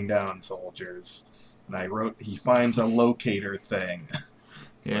mowing down soldiers. And I wrote, he finds a locator thing.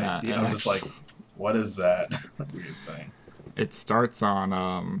 Yeah. Like, I'm just like, what is that weird thing? It starts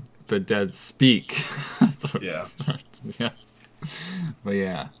on the dead speak. Yeah. Yes. But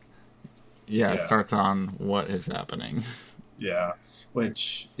yeah. Yeah, it starts on what is happening. Yeah.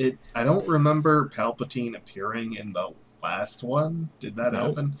 Which, I don't remember Palpatine appearing in the last one. Did that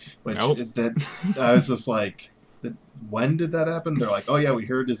happen? Which, I was just like, when did that happen? They're like, oh yeah, we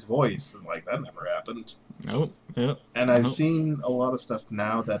heard his voice. And like, that never happened. Nope. Yep. And I've seen a lot of stuff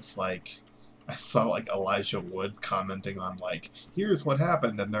now that's like, I saw like Elijah Wood commenting on like, here's what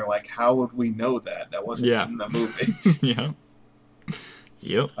happened, and they're like, how would we know that? That wasn't in the movie. Yeah.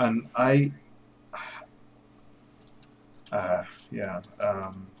 Yep. And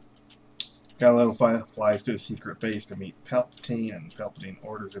Kylo flies to a secret base to meet Palpatine, and Palpatine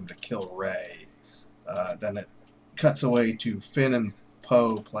orders him to kill Rey. Then it cuts away to Finn and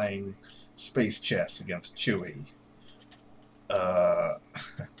Poe playing space chess against Chewie.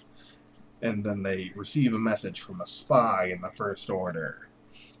 And then they receive a message from a spy in the First Order.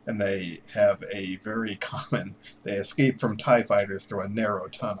 And they have a very common... They escape from TIE fighters through a narrow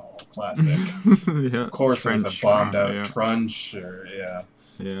tunnel. Classic. Yeah. Of course, there's a bombed-out trench.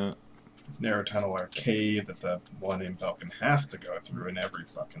 Yeah. Narrow tunnel or cave that the Millennium Falcon has to go through in every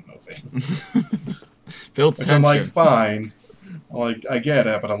fucking movie. Builds Which tension. I'm like, fine. I'm like, I get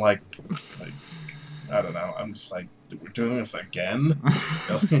it, but I'm like, I don't know. I'm just like, we're doing this again?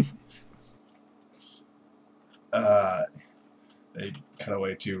 They cut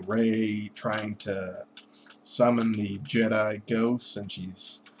away to Rey trying to summon the Jedi ghosts, and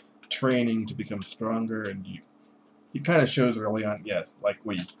she's training to become stronger, and he kind of shows early on, yes, like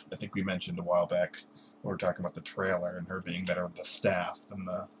I think we mentioned a while back, when we were talking about the trailer, and her being better with the staff than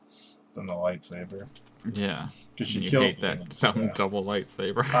the lightsaber. Yeah. Because she you kills hate that double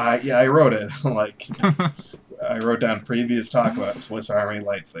lightsaber. Yeah, I wrote it. Like, I wrote down previous talk about Swiss Army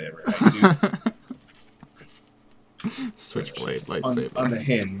lightsaber. Switchblade lightsaber. On the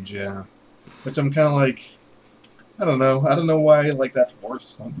hinge, yeah. Which I'm kind of like, I don't know. I don't know why, like, that's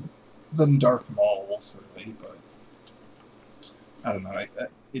worse than Darth Maul's, really, but I don't know.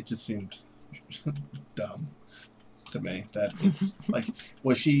 It just seemed dumb to me that it's, like,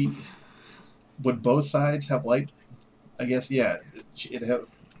 would both sides have light? I guess, yeah. It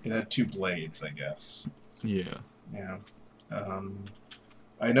had two blades, I guess. Yeah. Yeah.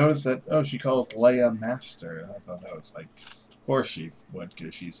 I noticed that, she calls Leia Master. I thought that was like, of course she would,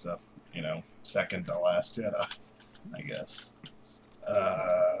 because she's the, second to last Jedi, I guess.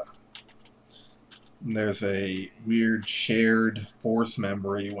 There's a weird shared Force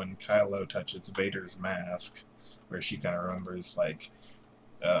memory when Kylo touches Vader's mask, where she kind of remembers, like,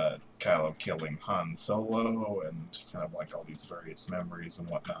 Kylo killing Han Solo, and kind of like all these various memories and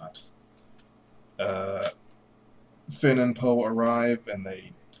whatnot. Finn and Poe arrive, and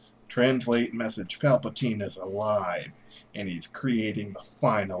they translate message, Palpatine is alive, and he's creating the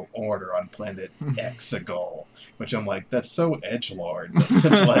final order on planet Exegol, which I'm like, that's so edgelord. That's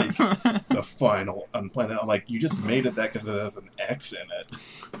such, like, the final on planet. I'm like, you just made it that because it has an X in it.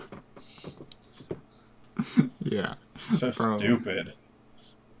 Yeah. So stupid.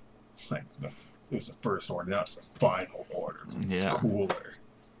 Like, it was the first order, now it's the final order. It's cooler.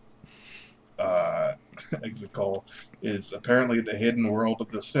 Exegol is apparently the hidden world of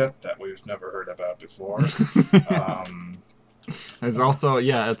the Sith that we've never heard about before. There's also,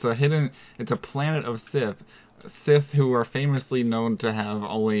 it's a planet of Sith who are famously known to have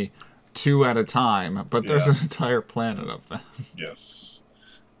only two at a time, but there's an entire planet of them. Yes.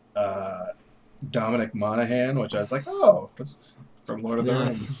 Dominic Monaghan, which I was like, oh, that's from Lord of the Yeah.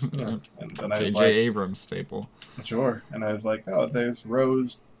 Rings. Yeah. And then I was J.J. like, Abrams staple. sure. And I was like, oh, there's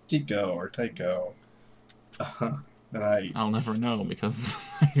Rose Tico or Tycho. And I'll never know because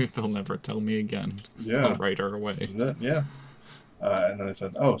they'll never tell me again. Yeah. They'll write her away. This is it, yeah. And then I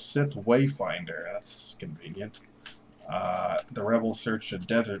said, oh, Sith Wayfinder. That's convenient. The rebels searched a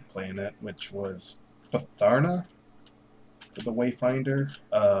desert planet, which was Patharna for the Wayfinder.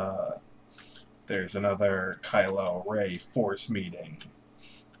 There's another Kylo Rey Force meeting.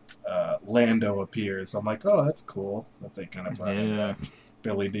 Lando appears. I'm like, oh, that's cool that they kind of brought in back.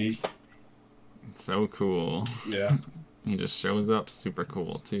 Billy D. So cool. Yeah. He just shows up super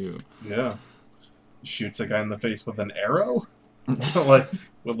cool, too. Yeah. Shoots a guy in the face with an arrow?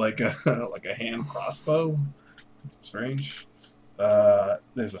 with a hand crossbow? Strange.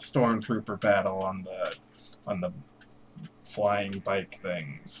 There's a stormtrooper battle on the flying bike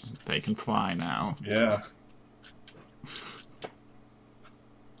things. They can fly now. Yeah.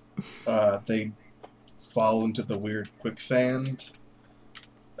 They fall into the weird quicksand.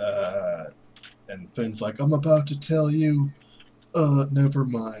 And Finn's like, I'm about to tell you. Never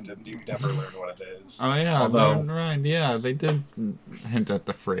mind. And you never learn what it is. Oh, yeah. Although, right. Yeah, they did hint at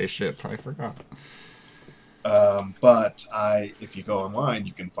the Frey ship. I forgot. But if you go online,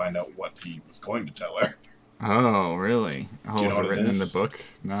 you can find out what he was going to tell her. Oh, really? Oh, Do you know was what it written it in the is? book?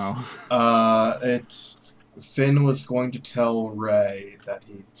 No. It's Finn was going to tell Rey that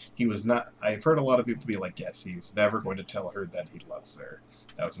he was not. I've heard a lot of people be like, yes, he was never going to tell her that he loves her.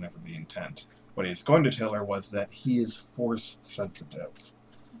 That was never the intent. What he was going to tell her was that he is force sensitive,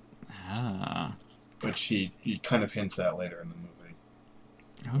 which he kind of hints at later in the movie.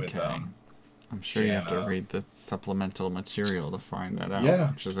 Okay. With, I'm sure you have to Jana. read the supplemental material to find that out,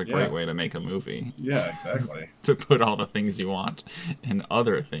 Yeah, which is a great way to make a movie. Yeah, exactly. To put all the things you want and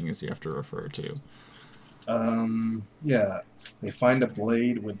other things you have to refer to. Yeah. They find a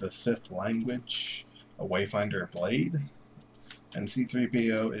blade with the Sith language, a Wayfinder blade, and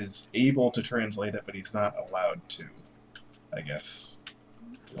C-3PO is able to translate it, but he's not allowed to, I guess.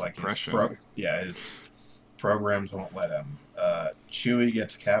 Like pressure. His programs won't let him. Chewie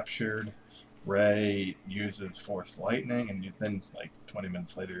gets captured. Rey uses Force Lightning, and then, like, 20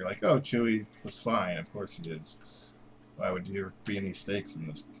 minutes later, you're like, oh, Chewie was fine. Of course he is. Why would there be any stakes in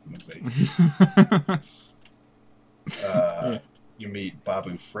this movie? You meet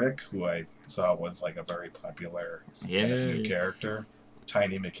Babu Frick, who I saw was, like, a very popular kind of new character.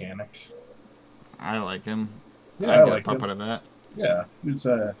 Tiny mechanic. I like him. Yeah, I like got a pop out of that. Yeah, he's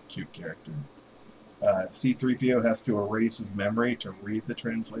a cute character. C-3PO has to erase his memory to read the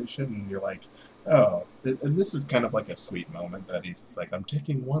translation, and you're like, oh. And this is kind of like a sweet moment that he's just like, I'm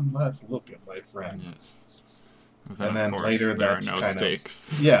taking one last look at my friends. Then, and then course, later there that's are no kind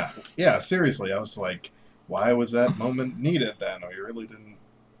stakes. of... Yeah, seriously. I was like, why was that moment needed then? We really didn't,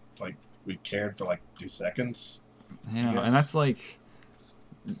 like, we cared for like 2 seconds. You know, and that's like,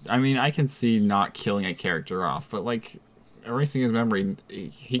 I mean, I can see not killing a character off, but like, erasing his memory,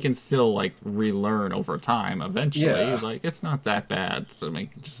 he can still like relearn over time eventually. Yeah. Like, it's not that bad to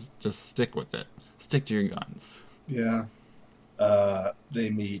just stick with it. Stick to your guns. Yeah. They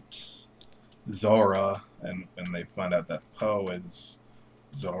meet Zora, and they find out that Poe is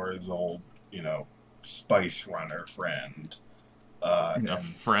Zora's old, spice runner friend. A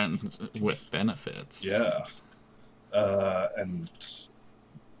friend with benefits. Yeah. And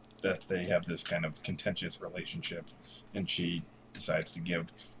that they have this kind of contentious relationship, and she decides to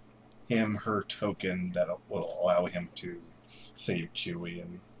give him her token that will allow him to save Chewie,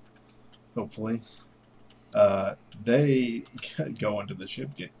 and hopefully they go into the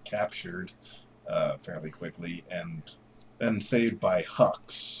ship, get captured fairly quickly, and then saved by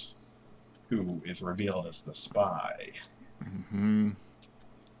Hux, who is revealed as the spy. Mm-hmm.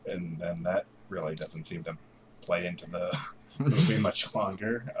 And then that really doesn't seem to play into the movie much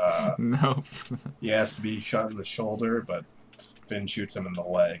longer. No. He has to be shot in the shoulder, but Finn shoots him in the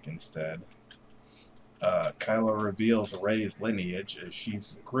leg instead. Kylo reveals Rey's lineage as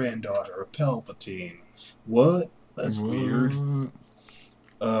she's the granddaughter of Palpatine. What? That's weird.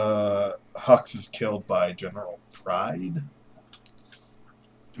 Hux is killed by General Pride.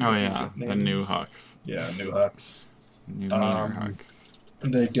 Oh yeah, the new Hux. Yeah, new Hux. New Hux.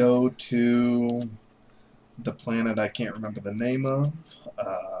 They go to the planet I can't remember the name of.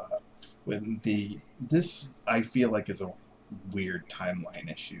 This I feel like is a weird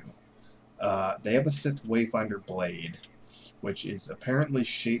timeline issue. They have a Sith Wayfinder blade, which is apparently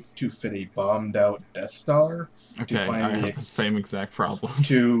shaped to fit a bombed-out Death Star. Okay, I have the same exact problem.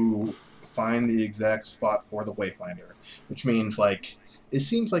 To find the exact spot for the Wayfinder, which means like it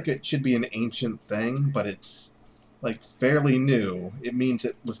seems like it should be an ancient thing, but it's like fairly new. It means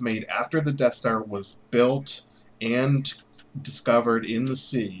it was made after the Death Star was built and discovered in the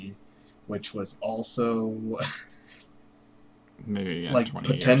sea, which was also Maybe like 20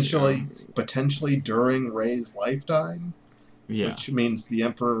 years ago. potentially during Rey's lifetime, Yeah. which means the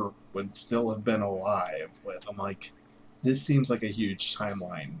Emperor would still have been alive. But I'm like, this seems like a huge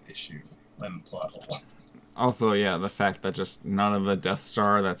timeline issue and plot hole. Also, yeah, the fact that just none of the Death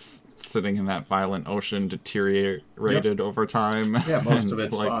Star that's sitting in that violent ocean deteriorated over time. Yeah, most of And,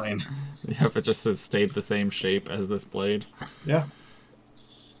 it's fine. Yep, it just has stayed the same shape as this blade. Yeah.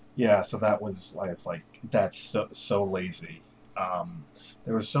 Yeah, so that was, it's like, that's so lazy.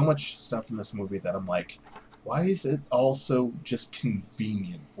 There was so much stuff in this movie that I'm like, why is it also just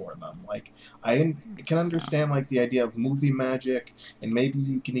convenient for them? Like, I can understand, like, the idea of movie magic, and maybe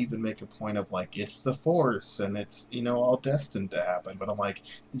you can even make a point of, like, it's the Force, and it's, all destined to happen, but I'm like,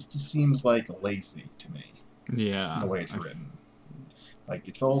 this just seems, like, lazy to me, Yeah. the way it's written. Like,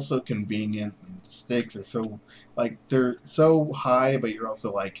 it's also convenient, and the stakes are so, like, they're so high, but you're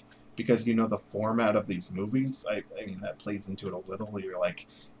also, like, because you know the format of these movies, I mean, that plays into it a little. You're like,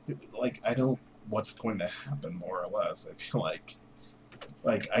 I know what's going to happen, more or less. I feel like,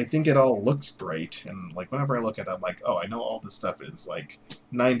 I think it all looks great, and, like, whenever I look at it, I'm like, oh, I know all this stuff is, like,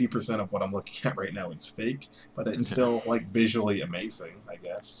 90% of what I'm looking at right now is fake, but it's still, like, visually amazing, I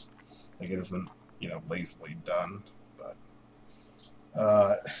guess. Like, it isn't, lazily done, but...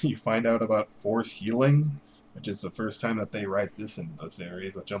 you find out about Force healing, which is the first time that they write this into the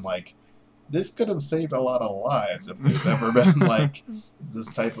series, which I'm like, this could have saved a lot of lives if there's ever been, like, if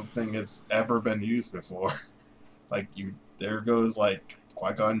this type of thing has ever been used before. Like, there goes, like,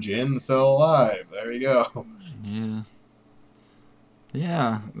 Qui-Gon Jinn still alive. There you go. Yeah.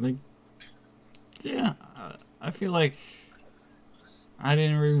 Yeah, I feel like I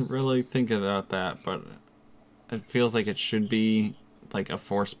didn't really think about that, but it feels like it should be like a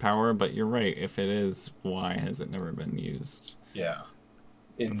Force power, but you're right. If it is, why has it never been used? Yeah.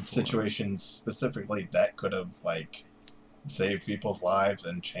 In situations specifically that could have, like, saved people's lives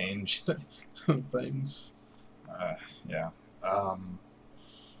and changed things. Yeah.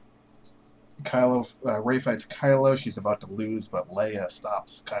 Rey fights Kylo. She's about to lose, but Leia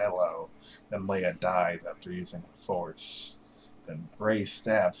stops Kylo. Then Leia dies after using the Force. Then Rey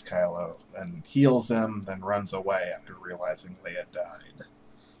stabs Kylo, then heals him, then runs away after realizing Leia died.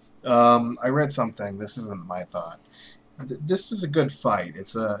 I read something. This isn't my thought. This is a good fight.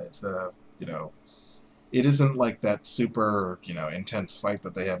 It's a it isn't like that super, intense fight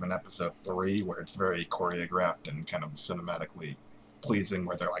that they have in Episode 3, where it's very choreographed and kind of cinematically pleasing,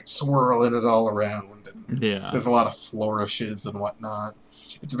 where they're, like, swirling it all around, and there's a lot of flourishes and whatnot.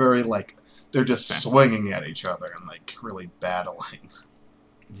 It's very, like, they're just swinging at each other and, like, really battling.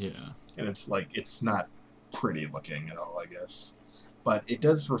 Yeah. And it's, like, it's not pretty looking at all, I guess. But it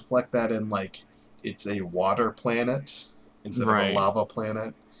does reflect that in, like, it's a water planet instead of a lava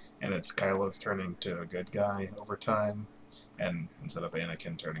planet, and it's Kylo's turning to a good guy over time, and instead of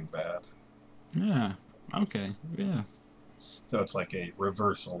Anakin turning bad. Yeah. Okay. Yeah. So it's like a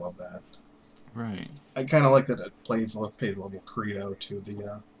reversal of that. Right. I kind of like that it pays a little credo to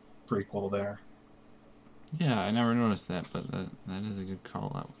the prequel there. Yeah, I never noticed that, but that is a good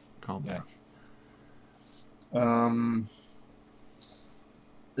callback. Yeah.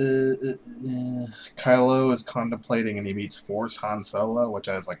 Kylo is contemplating, and he meets Force Han Solo, which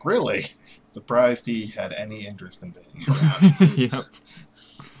I was like, really? Surprised he had any interest in being around. Yep.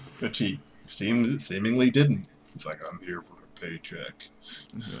 Which he seemingly didn't. He's like, I'm here for a paycheck.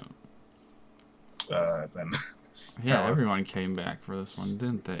 Yeah. Then... Yeah, everyone came back for this one,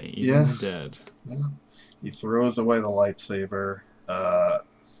 didn't they? Even the dead. Yeah. He throws away the lightsaber.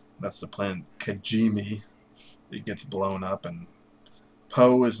 That's the planet Kijimi. It gets blown up, and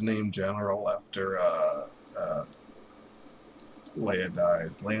Poe is named general after Leia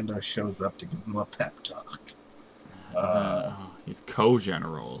dies. Lando shows up to give him a pep talk. He's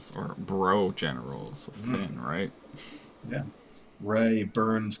co-generals, or bro-generals with Finn, right? Yeah. Rey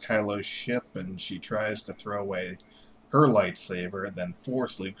burns Kylo's ship, and she tries to throw away her lightsaber, and then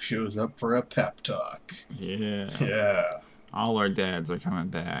Force Luke shows up for a pep talk. Yeah. Yeah. All our dads are coming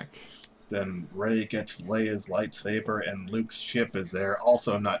back. Then Rey gets Leia's lightsaber, and Luke's ship is there,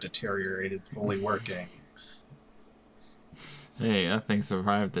 also not deteriorated, fully working. Hey, that thing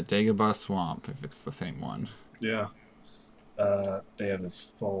survived the Dagobah swamp, if it's the same one. Yeah. They have this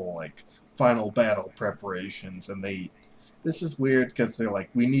full, like, final battle preparations, and they this is weird because they're like,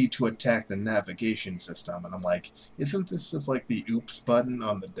 we need to attack the navigation system. And I'm like, isn't this just like the oops button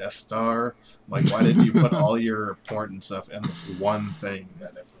on the Death Star? Like, why didn't you put all your important stuff in this one thing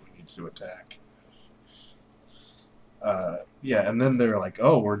that everyone needs to attack? Yeah, and then they're like,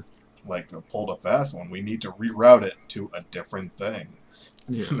 oh, we're like pulled a fast one. We need to reroute it to a different thing.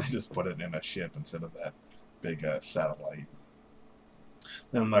 Yeah. And they just put it in a ship instead of that big satellite.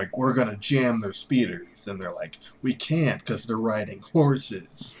 Then like, we're gonna jam their speeders. And they're like, we can't because they're riding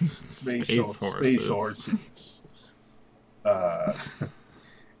horses. Space horses.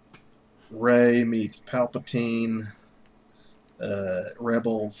 Rey meets Palpatine.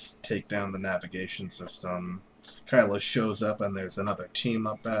 Rebels take down the navigation system. Kylo shows up and there's another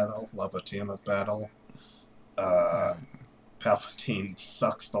team-up battle. Love a team-up battle. Palpatine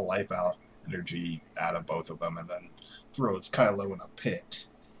sucks the life energy out of both of them and then throws Kylo in a pit.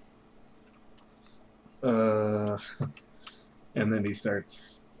 And then he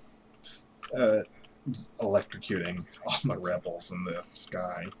starts electrocuting all the rebels in the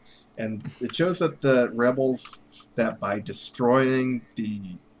sky. And it shows that the rebels, that by destroying the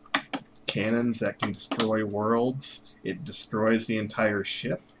cannons that can destroy worlds, it destroys the entire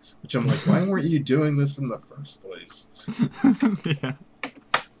ship. Which I'm like, why weren't you doing this in the first place? Yeah.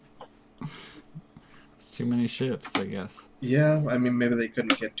 It's too many ships, I guess. Yeah, I mean, maybe they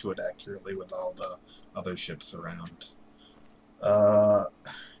couldn't get to it accurately with all the other ships around.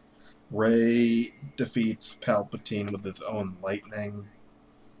 Rey defeats Palpatine with his own lightning,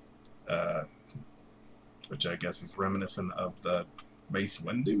 which I guess is reminiscent of the Mace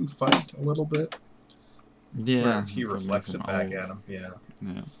Windu fight a little bit. Yeah. Where he reflects it back at him, yeah.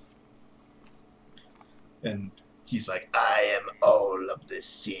 And he's like, I am all of the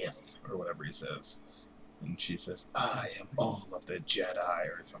Sith, or whatever he says. And she says, I am all of the Jedi,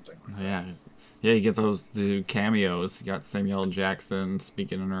 or something like that. Yeah, you get the cameos. You got Samuel L. Jackson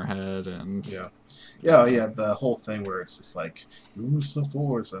speaking in her head, and... Yeah, the whole thing where it's just like, use the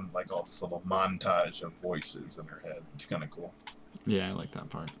Force, and like all this little montage of voices in her head. It's kind of cool. Yeah, I like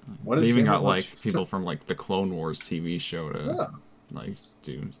that part. They even got like people from like the Clone Wars TV show to like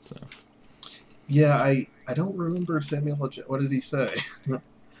do stuff. Yeah, I don't remember Samuel L. What did he say?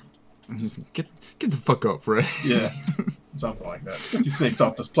 Get the fuck up, Rey. Yeah, something like that. Get these snakes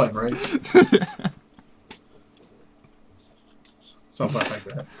off this plane, Rey. Something like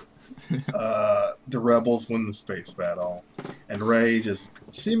that. The rebels win the space battle, and Rey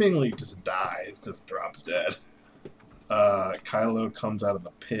just seemingly just dies, just drops dead. Kylo comes out of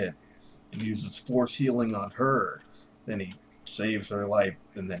the pit and uses Force healing on her. Then he saves her life,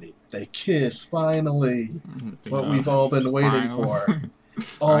 and then they kiss, finally. What we've all been waiting for.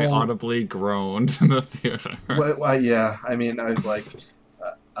 I audibly groaned in the theater. Well, yeah, I mean, I was like,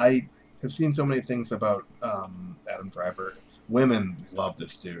 I have seen so many things about Adam Driver. Women love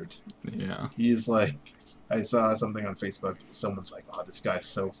this dude. Yeah. He's like, I saw something on Facebook, someone's like, oh, this guy's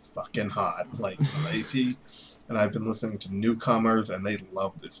so fucking hot. Like, lazy. And I've been listening to Newcomers, and they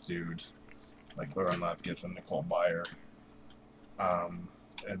love this dude. Like Lauren Lapkus and Nicole Byer.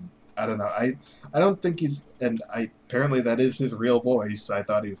 And I don't know. I don't think he's... And apparently that is his real voice. I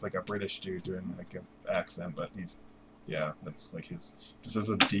thought he was like a British dude doing like an accent, but he's... Yeah, that's like his... Just has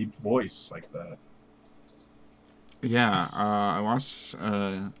a deep voice like that. Yeah, I watched...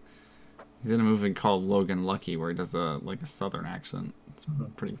 he's in a movie called Logan Lucky where he does a southern accent. It's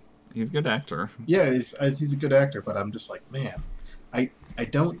pretty... He's a good actor. Yeah, he's a good actor, but I'm just like, man, I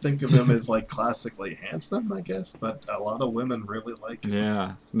don't think of him as like classically handsome, I guess, but a lot of women really like him.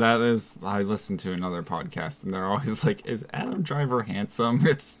 Yeah, that is. I listened to another podcast, and they're always like, "Is Adam Driver handsome?"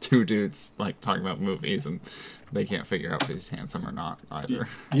 It's two dudes like talking about movies, and they can't figure out if he's handsome or not either.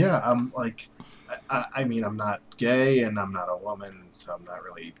 Yeah, I'm like, I mean, I'm not gay, and I'm not a woman, so I'm not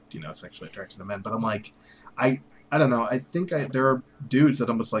really sexually attracted to men. But I'm like, I don't know. I think there are dudes that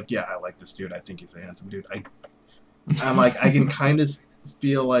I'm just like, yeah, I like this dude. I think he's a handsome dude. I'm like, I can kind of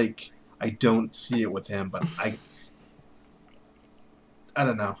feel like I don't see it with him, but I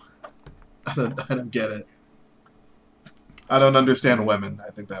don't know. I don't get it. I don't understand women.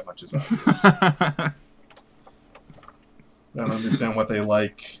 I think that much is obvious. I don't understand what they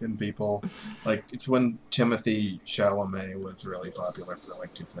like in people. Like, it's when Timothée Chalamet was really popular for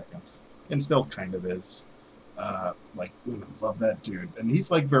like 2 seconds, and still kind of is. Like, women love that dude, and he's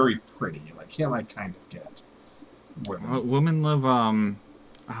like very pretty. Like him, I kind of get. Women love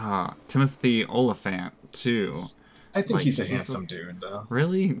Timothy Olyphant too. I think he's a handsome dude, though.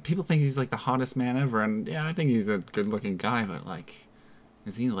 Really? People think he's like the hottest man ever, and yeah, I think he's a good-looking guy. But like,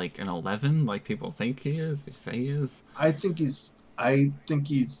 is he like an 11? Like people think he is? They say he is? I think he's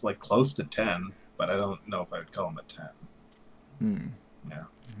like close to 10, but I don't know if I would call him a 10. Yeah.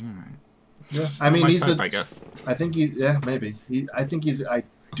 All right. Yeah. Just I mean, my he's type, a. I guess. I think he. Yeah, maybe. I think he's. I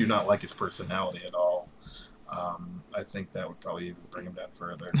do not like his personality at all. I think that would probably even bring him down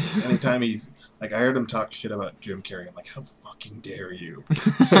further. Anytime he's like, I heard him talk shit about Jim Carrey. I'm like, how fucking dare you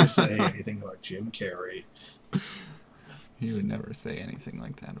say anything about Jim Carrey? He would never say anything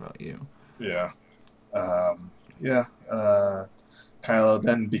like that about you. Yeah. Yeah. Kylo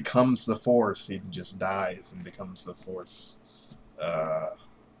then becomes the Force. He just dies and becomes the Force.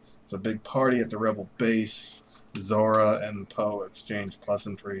 It's a big party at the Rebel base. Zora and Poe exchange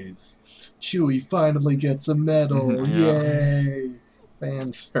pleasantries. Chewie finally gets a medal. Yeah. Yay!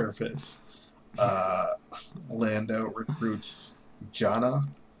 Fan service. Lando recruits Jannah.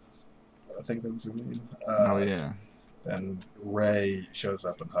 I think that was her name. Oh yeah. Then Rey shows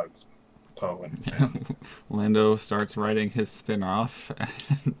up and hugs Poe and Finn. Lando starts writing his spin-off.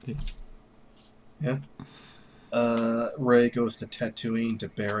 Yeah. Rey goes to Tatooine to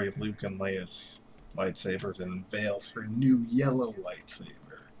bury Luke and Leia's lightsabers and unveils her new yellow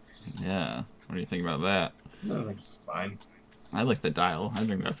lightsaber. Yeah. What do you think about that? I think it's fine. I like the dial. I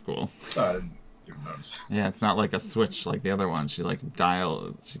think that's cool. I didn't even notice. Yeah, it's not like a switch like the other one. She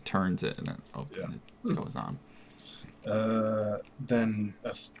she turns it and it goes on. Then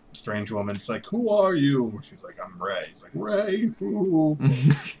a strange woman's like, "Who are you?" She's like, "I'm Rey." He's like, "Rey, who?"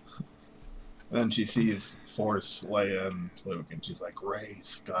 Then she sees Force Leia and Luke, and she's like, "Rey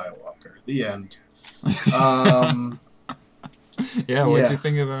Skywalker." The end. Yeah, what did you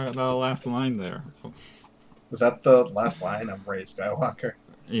think of that last line there? Was that the last line? I'm Rey Skywalker.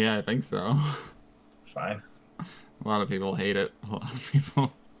 Yeah, I think so. It's fine. A lot of people hate it. A lot of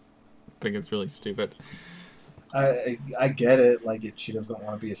people think it's really stupid. I get it. Like, she doesn't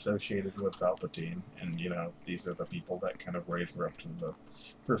want to be associated with Palpatine, and these are the people that kind of raise her up to the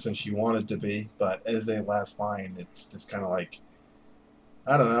person she wanted to be. But as a last line, it's just kind of like,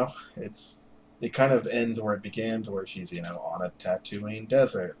 I don't know. It kind of ends where it began, to where she's on a Tatooine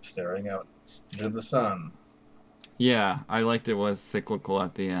desert, staring out into the sun. Yeah, I liked it was cyclical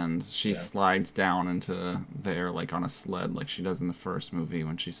at the end. She slides down into there like on a sled, like she does in the first movie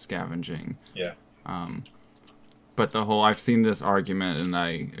when she's scavenging. Yeah. But I've seen this argument, and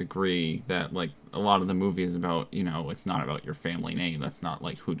I agree that, like, a lot of the movie is about, it's not about your family name. That's not,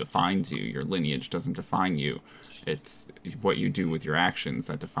 like, who defines you. Your lineage doesn't define you. It's what you do with your actions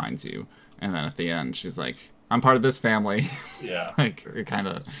that defines you. And then at the end, she's like, I'm part of this family. Yeah. Like, it kind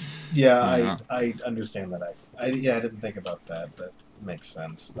of... Yeah, I understand that. I didn't think about that. That makes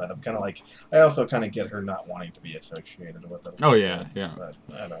sense. But I'm kind of like, I also kind of get her not wanting to be associated with it. Oh, yeah, yeah. But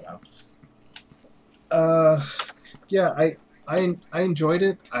I don't know. Yeah, I enjoyed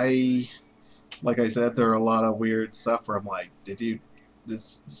it. Like I said, there are a lot of weird stuff where I'm like,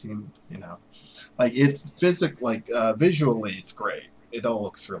 this seem, like visually it's great. It all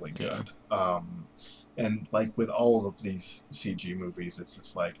looks really good. Yeah. And like with all of these CG movies, it's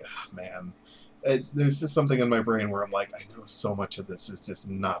just like, man, there's just something in my brain where I'm like, I know so much of this is just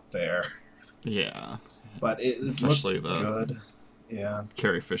not there. Yeah. But it looks good. Yeah.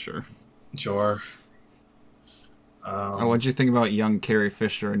 Carrie Fisher. Sure. What'd you think about young Carrie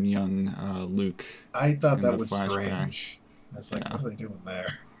Fisher and young Luke? I thought that was flashback? strange. I was like, what are they doing there?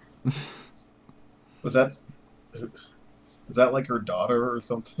 Was that like her daughter or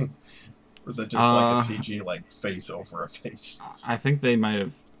something? Or was that just like a CG like face over a face? I think they might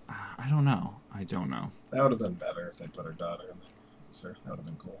have. I don't know. That would have been better if they put her daughter in there. That would have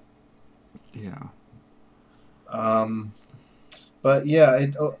been cool. Yeah. But yeah,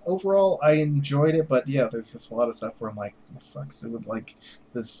 overall I enjoyed it. But yeah, there's just a lot of stuff where I'm like, the fuck's it with like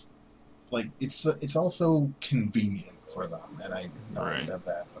this? Like it's also convenient for them, and I always said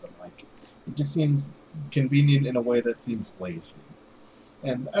that, but I'm like, it just seems convenient in a way that seems lazy.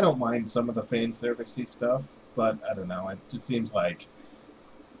 And I don't mind some of the fan servicey stuff, but I don't know. It just seems like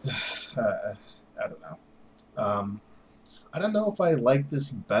I don't know. I don't know if I like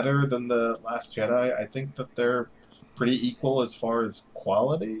this better than The Last Jedi. I think that they're pretty equal as far as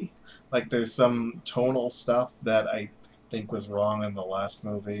quality. Like, there's some tonal stuff that I think was wrong in the last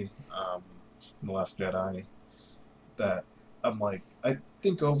movie, in The Last Jedi, that I'm like, I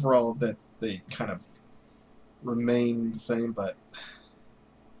think overall that they kind of remain the same, but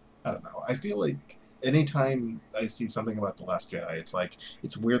I don't know. I feel like anytime I see something about The Last Jedi, it's like,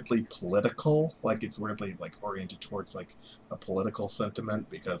 it's weirdly political, like it's weirdly like oriented towards like a political sentiment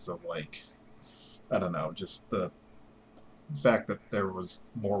because of like, I don't know, just the fact that there was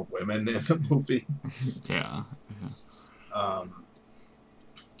more women in the movie. Yeah.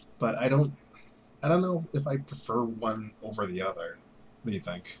 But I don't know if I prefer one over the other. What do you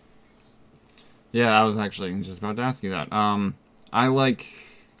think? Yeah, I was actually just about to ask you that.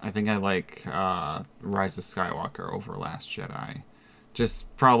 I think I like Rise of Skywalker over Last Jedi. Just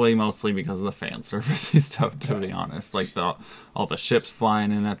probably mostly because of the fan service stuff, to be honest. Like all the ships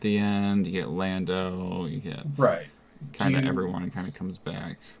flying in at the end, you get Lando, you get Right. kind of everyone kind of comes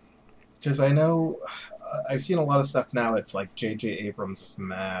back. Because I know I've seen a lot of stuff now. It's like J.J. Abrams is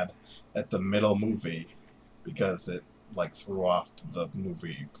mad at the middle movie because it like threw off the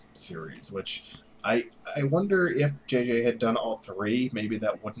movie series, which I wonder if JJ had done all three, maybe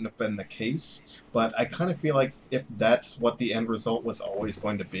that wouldn't have been the case. But I kind of feel like if that's what the end result was always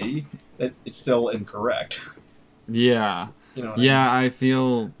going to be, that it's still incorrect. Yeah. You know yeah, I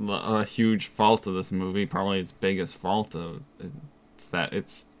feel a huge fault of this movie, probably its biggest fault it's that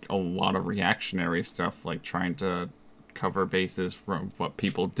it's a lot of reactionary stuff, like trying to cover bases from what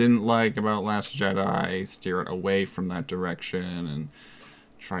people didn't like about Last Jedi, steer it away from that direction, and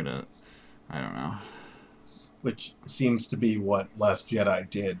try to, I don't know. Which seems to be what Last Jedi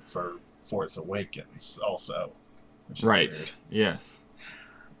did for Force Awakens, also. Which is right. Weird. Yes.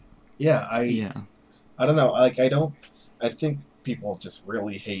 Yeah, I don't know. Like, I think people just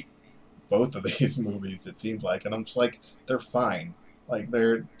really hate both of these movies. It seems like, and I'm just like, they're fine. Like,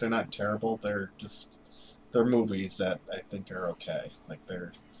 they're not terrible. They're movies that I think are okay. Like,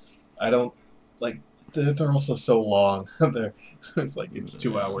 they're also so long. It's like it's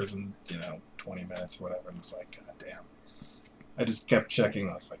 2 hours and 20 minutes or whatever. And it's like, god damn. I just kept checking.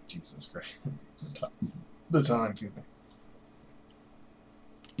 I was like, Jesus Christ, the time. Excuse me.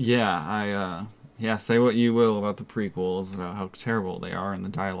 Yeah, say what you will about the prequels, about how terrible they are, and the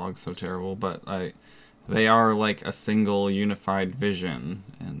dialogue's so terrible, but they are like a single unified vision,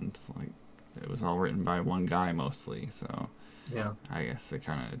 and like it was all written by one guy mostly, so yeah, I guess it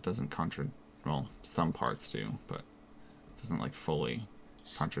doesn't well, some parts do, but it doesn't like fully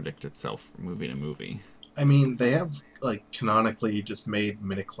contradict itself from movie to movie. I mean, they have like canonically just made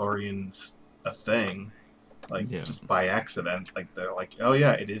midichlorians a thing. Like, just by accident. Like, they're like, oh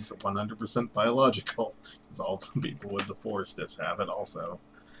yeah, it is 100% biological. Because all the people with the Force just have it also.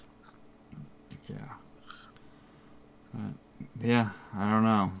 Yeah. Yeah, I don't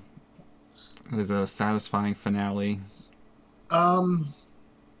know. Is it a satisfying finale? I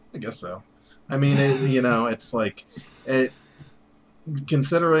guess so. I mean, it's like...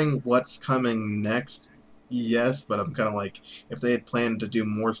 Considering what's coming next, yes, but I'm kind of like, if they had planned to do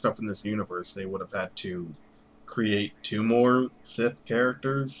more stuff in this universe, they would have had to create 2 more Sith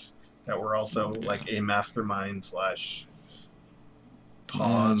characters that were also like a mastermind /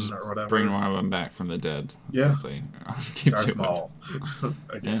 pawn or whatever. Bring one of them back from the dead. Yeah. Darth Maul.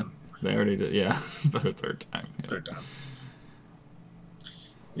 Again. Yeah, they already did. Yeah, the third time. Yeah. Third time.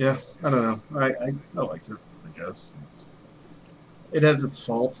 Yeah, I don't know. I liked it, I guess. It has its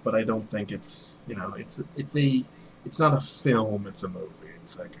faults, but I don't think it's it's not a film, it's a movie.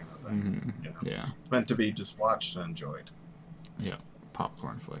 It's that kind of thing. Mm-hmm. Yeah. It's meant to be just watched and enjoyed. Yeah.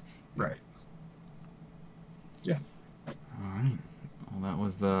 Popcorn flick. Right. Yeah. Alright. Well, that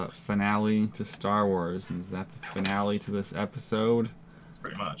was the finale to Star Wars. Is that the finale to this episode?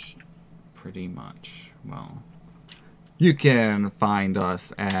 Pretty much. Well, you can find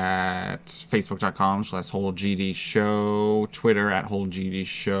us at facebook.com/WholeGDShow, Twitter at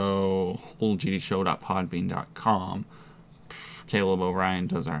WholeGDShow, WholeGDShow.podbean.com. Caleb O'Ryan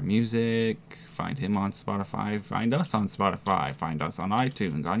does our music. Find him on Spotify. Find us on Spotify. Find us on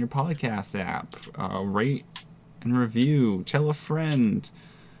iTunes, on your podcast app. Rate and review. Tell a friend.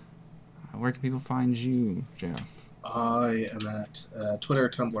 Where can people find you, Jeff? I am at Twitter,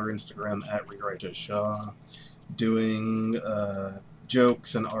 Tumblr, Instagram at RewriteShaw, doing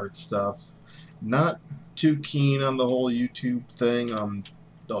jokes and art stuff. Not too keen on the whole YouTube thing.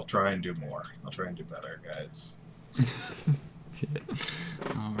 I'll try and do more. I'll try and do better, guys.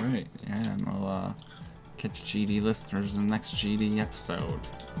 All right, and we'll catch GD listeners in the next GD episode.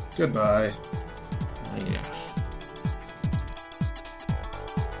 Goodbye. Later.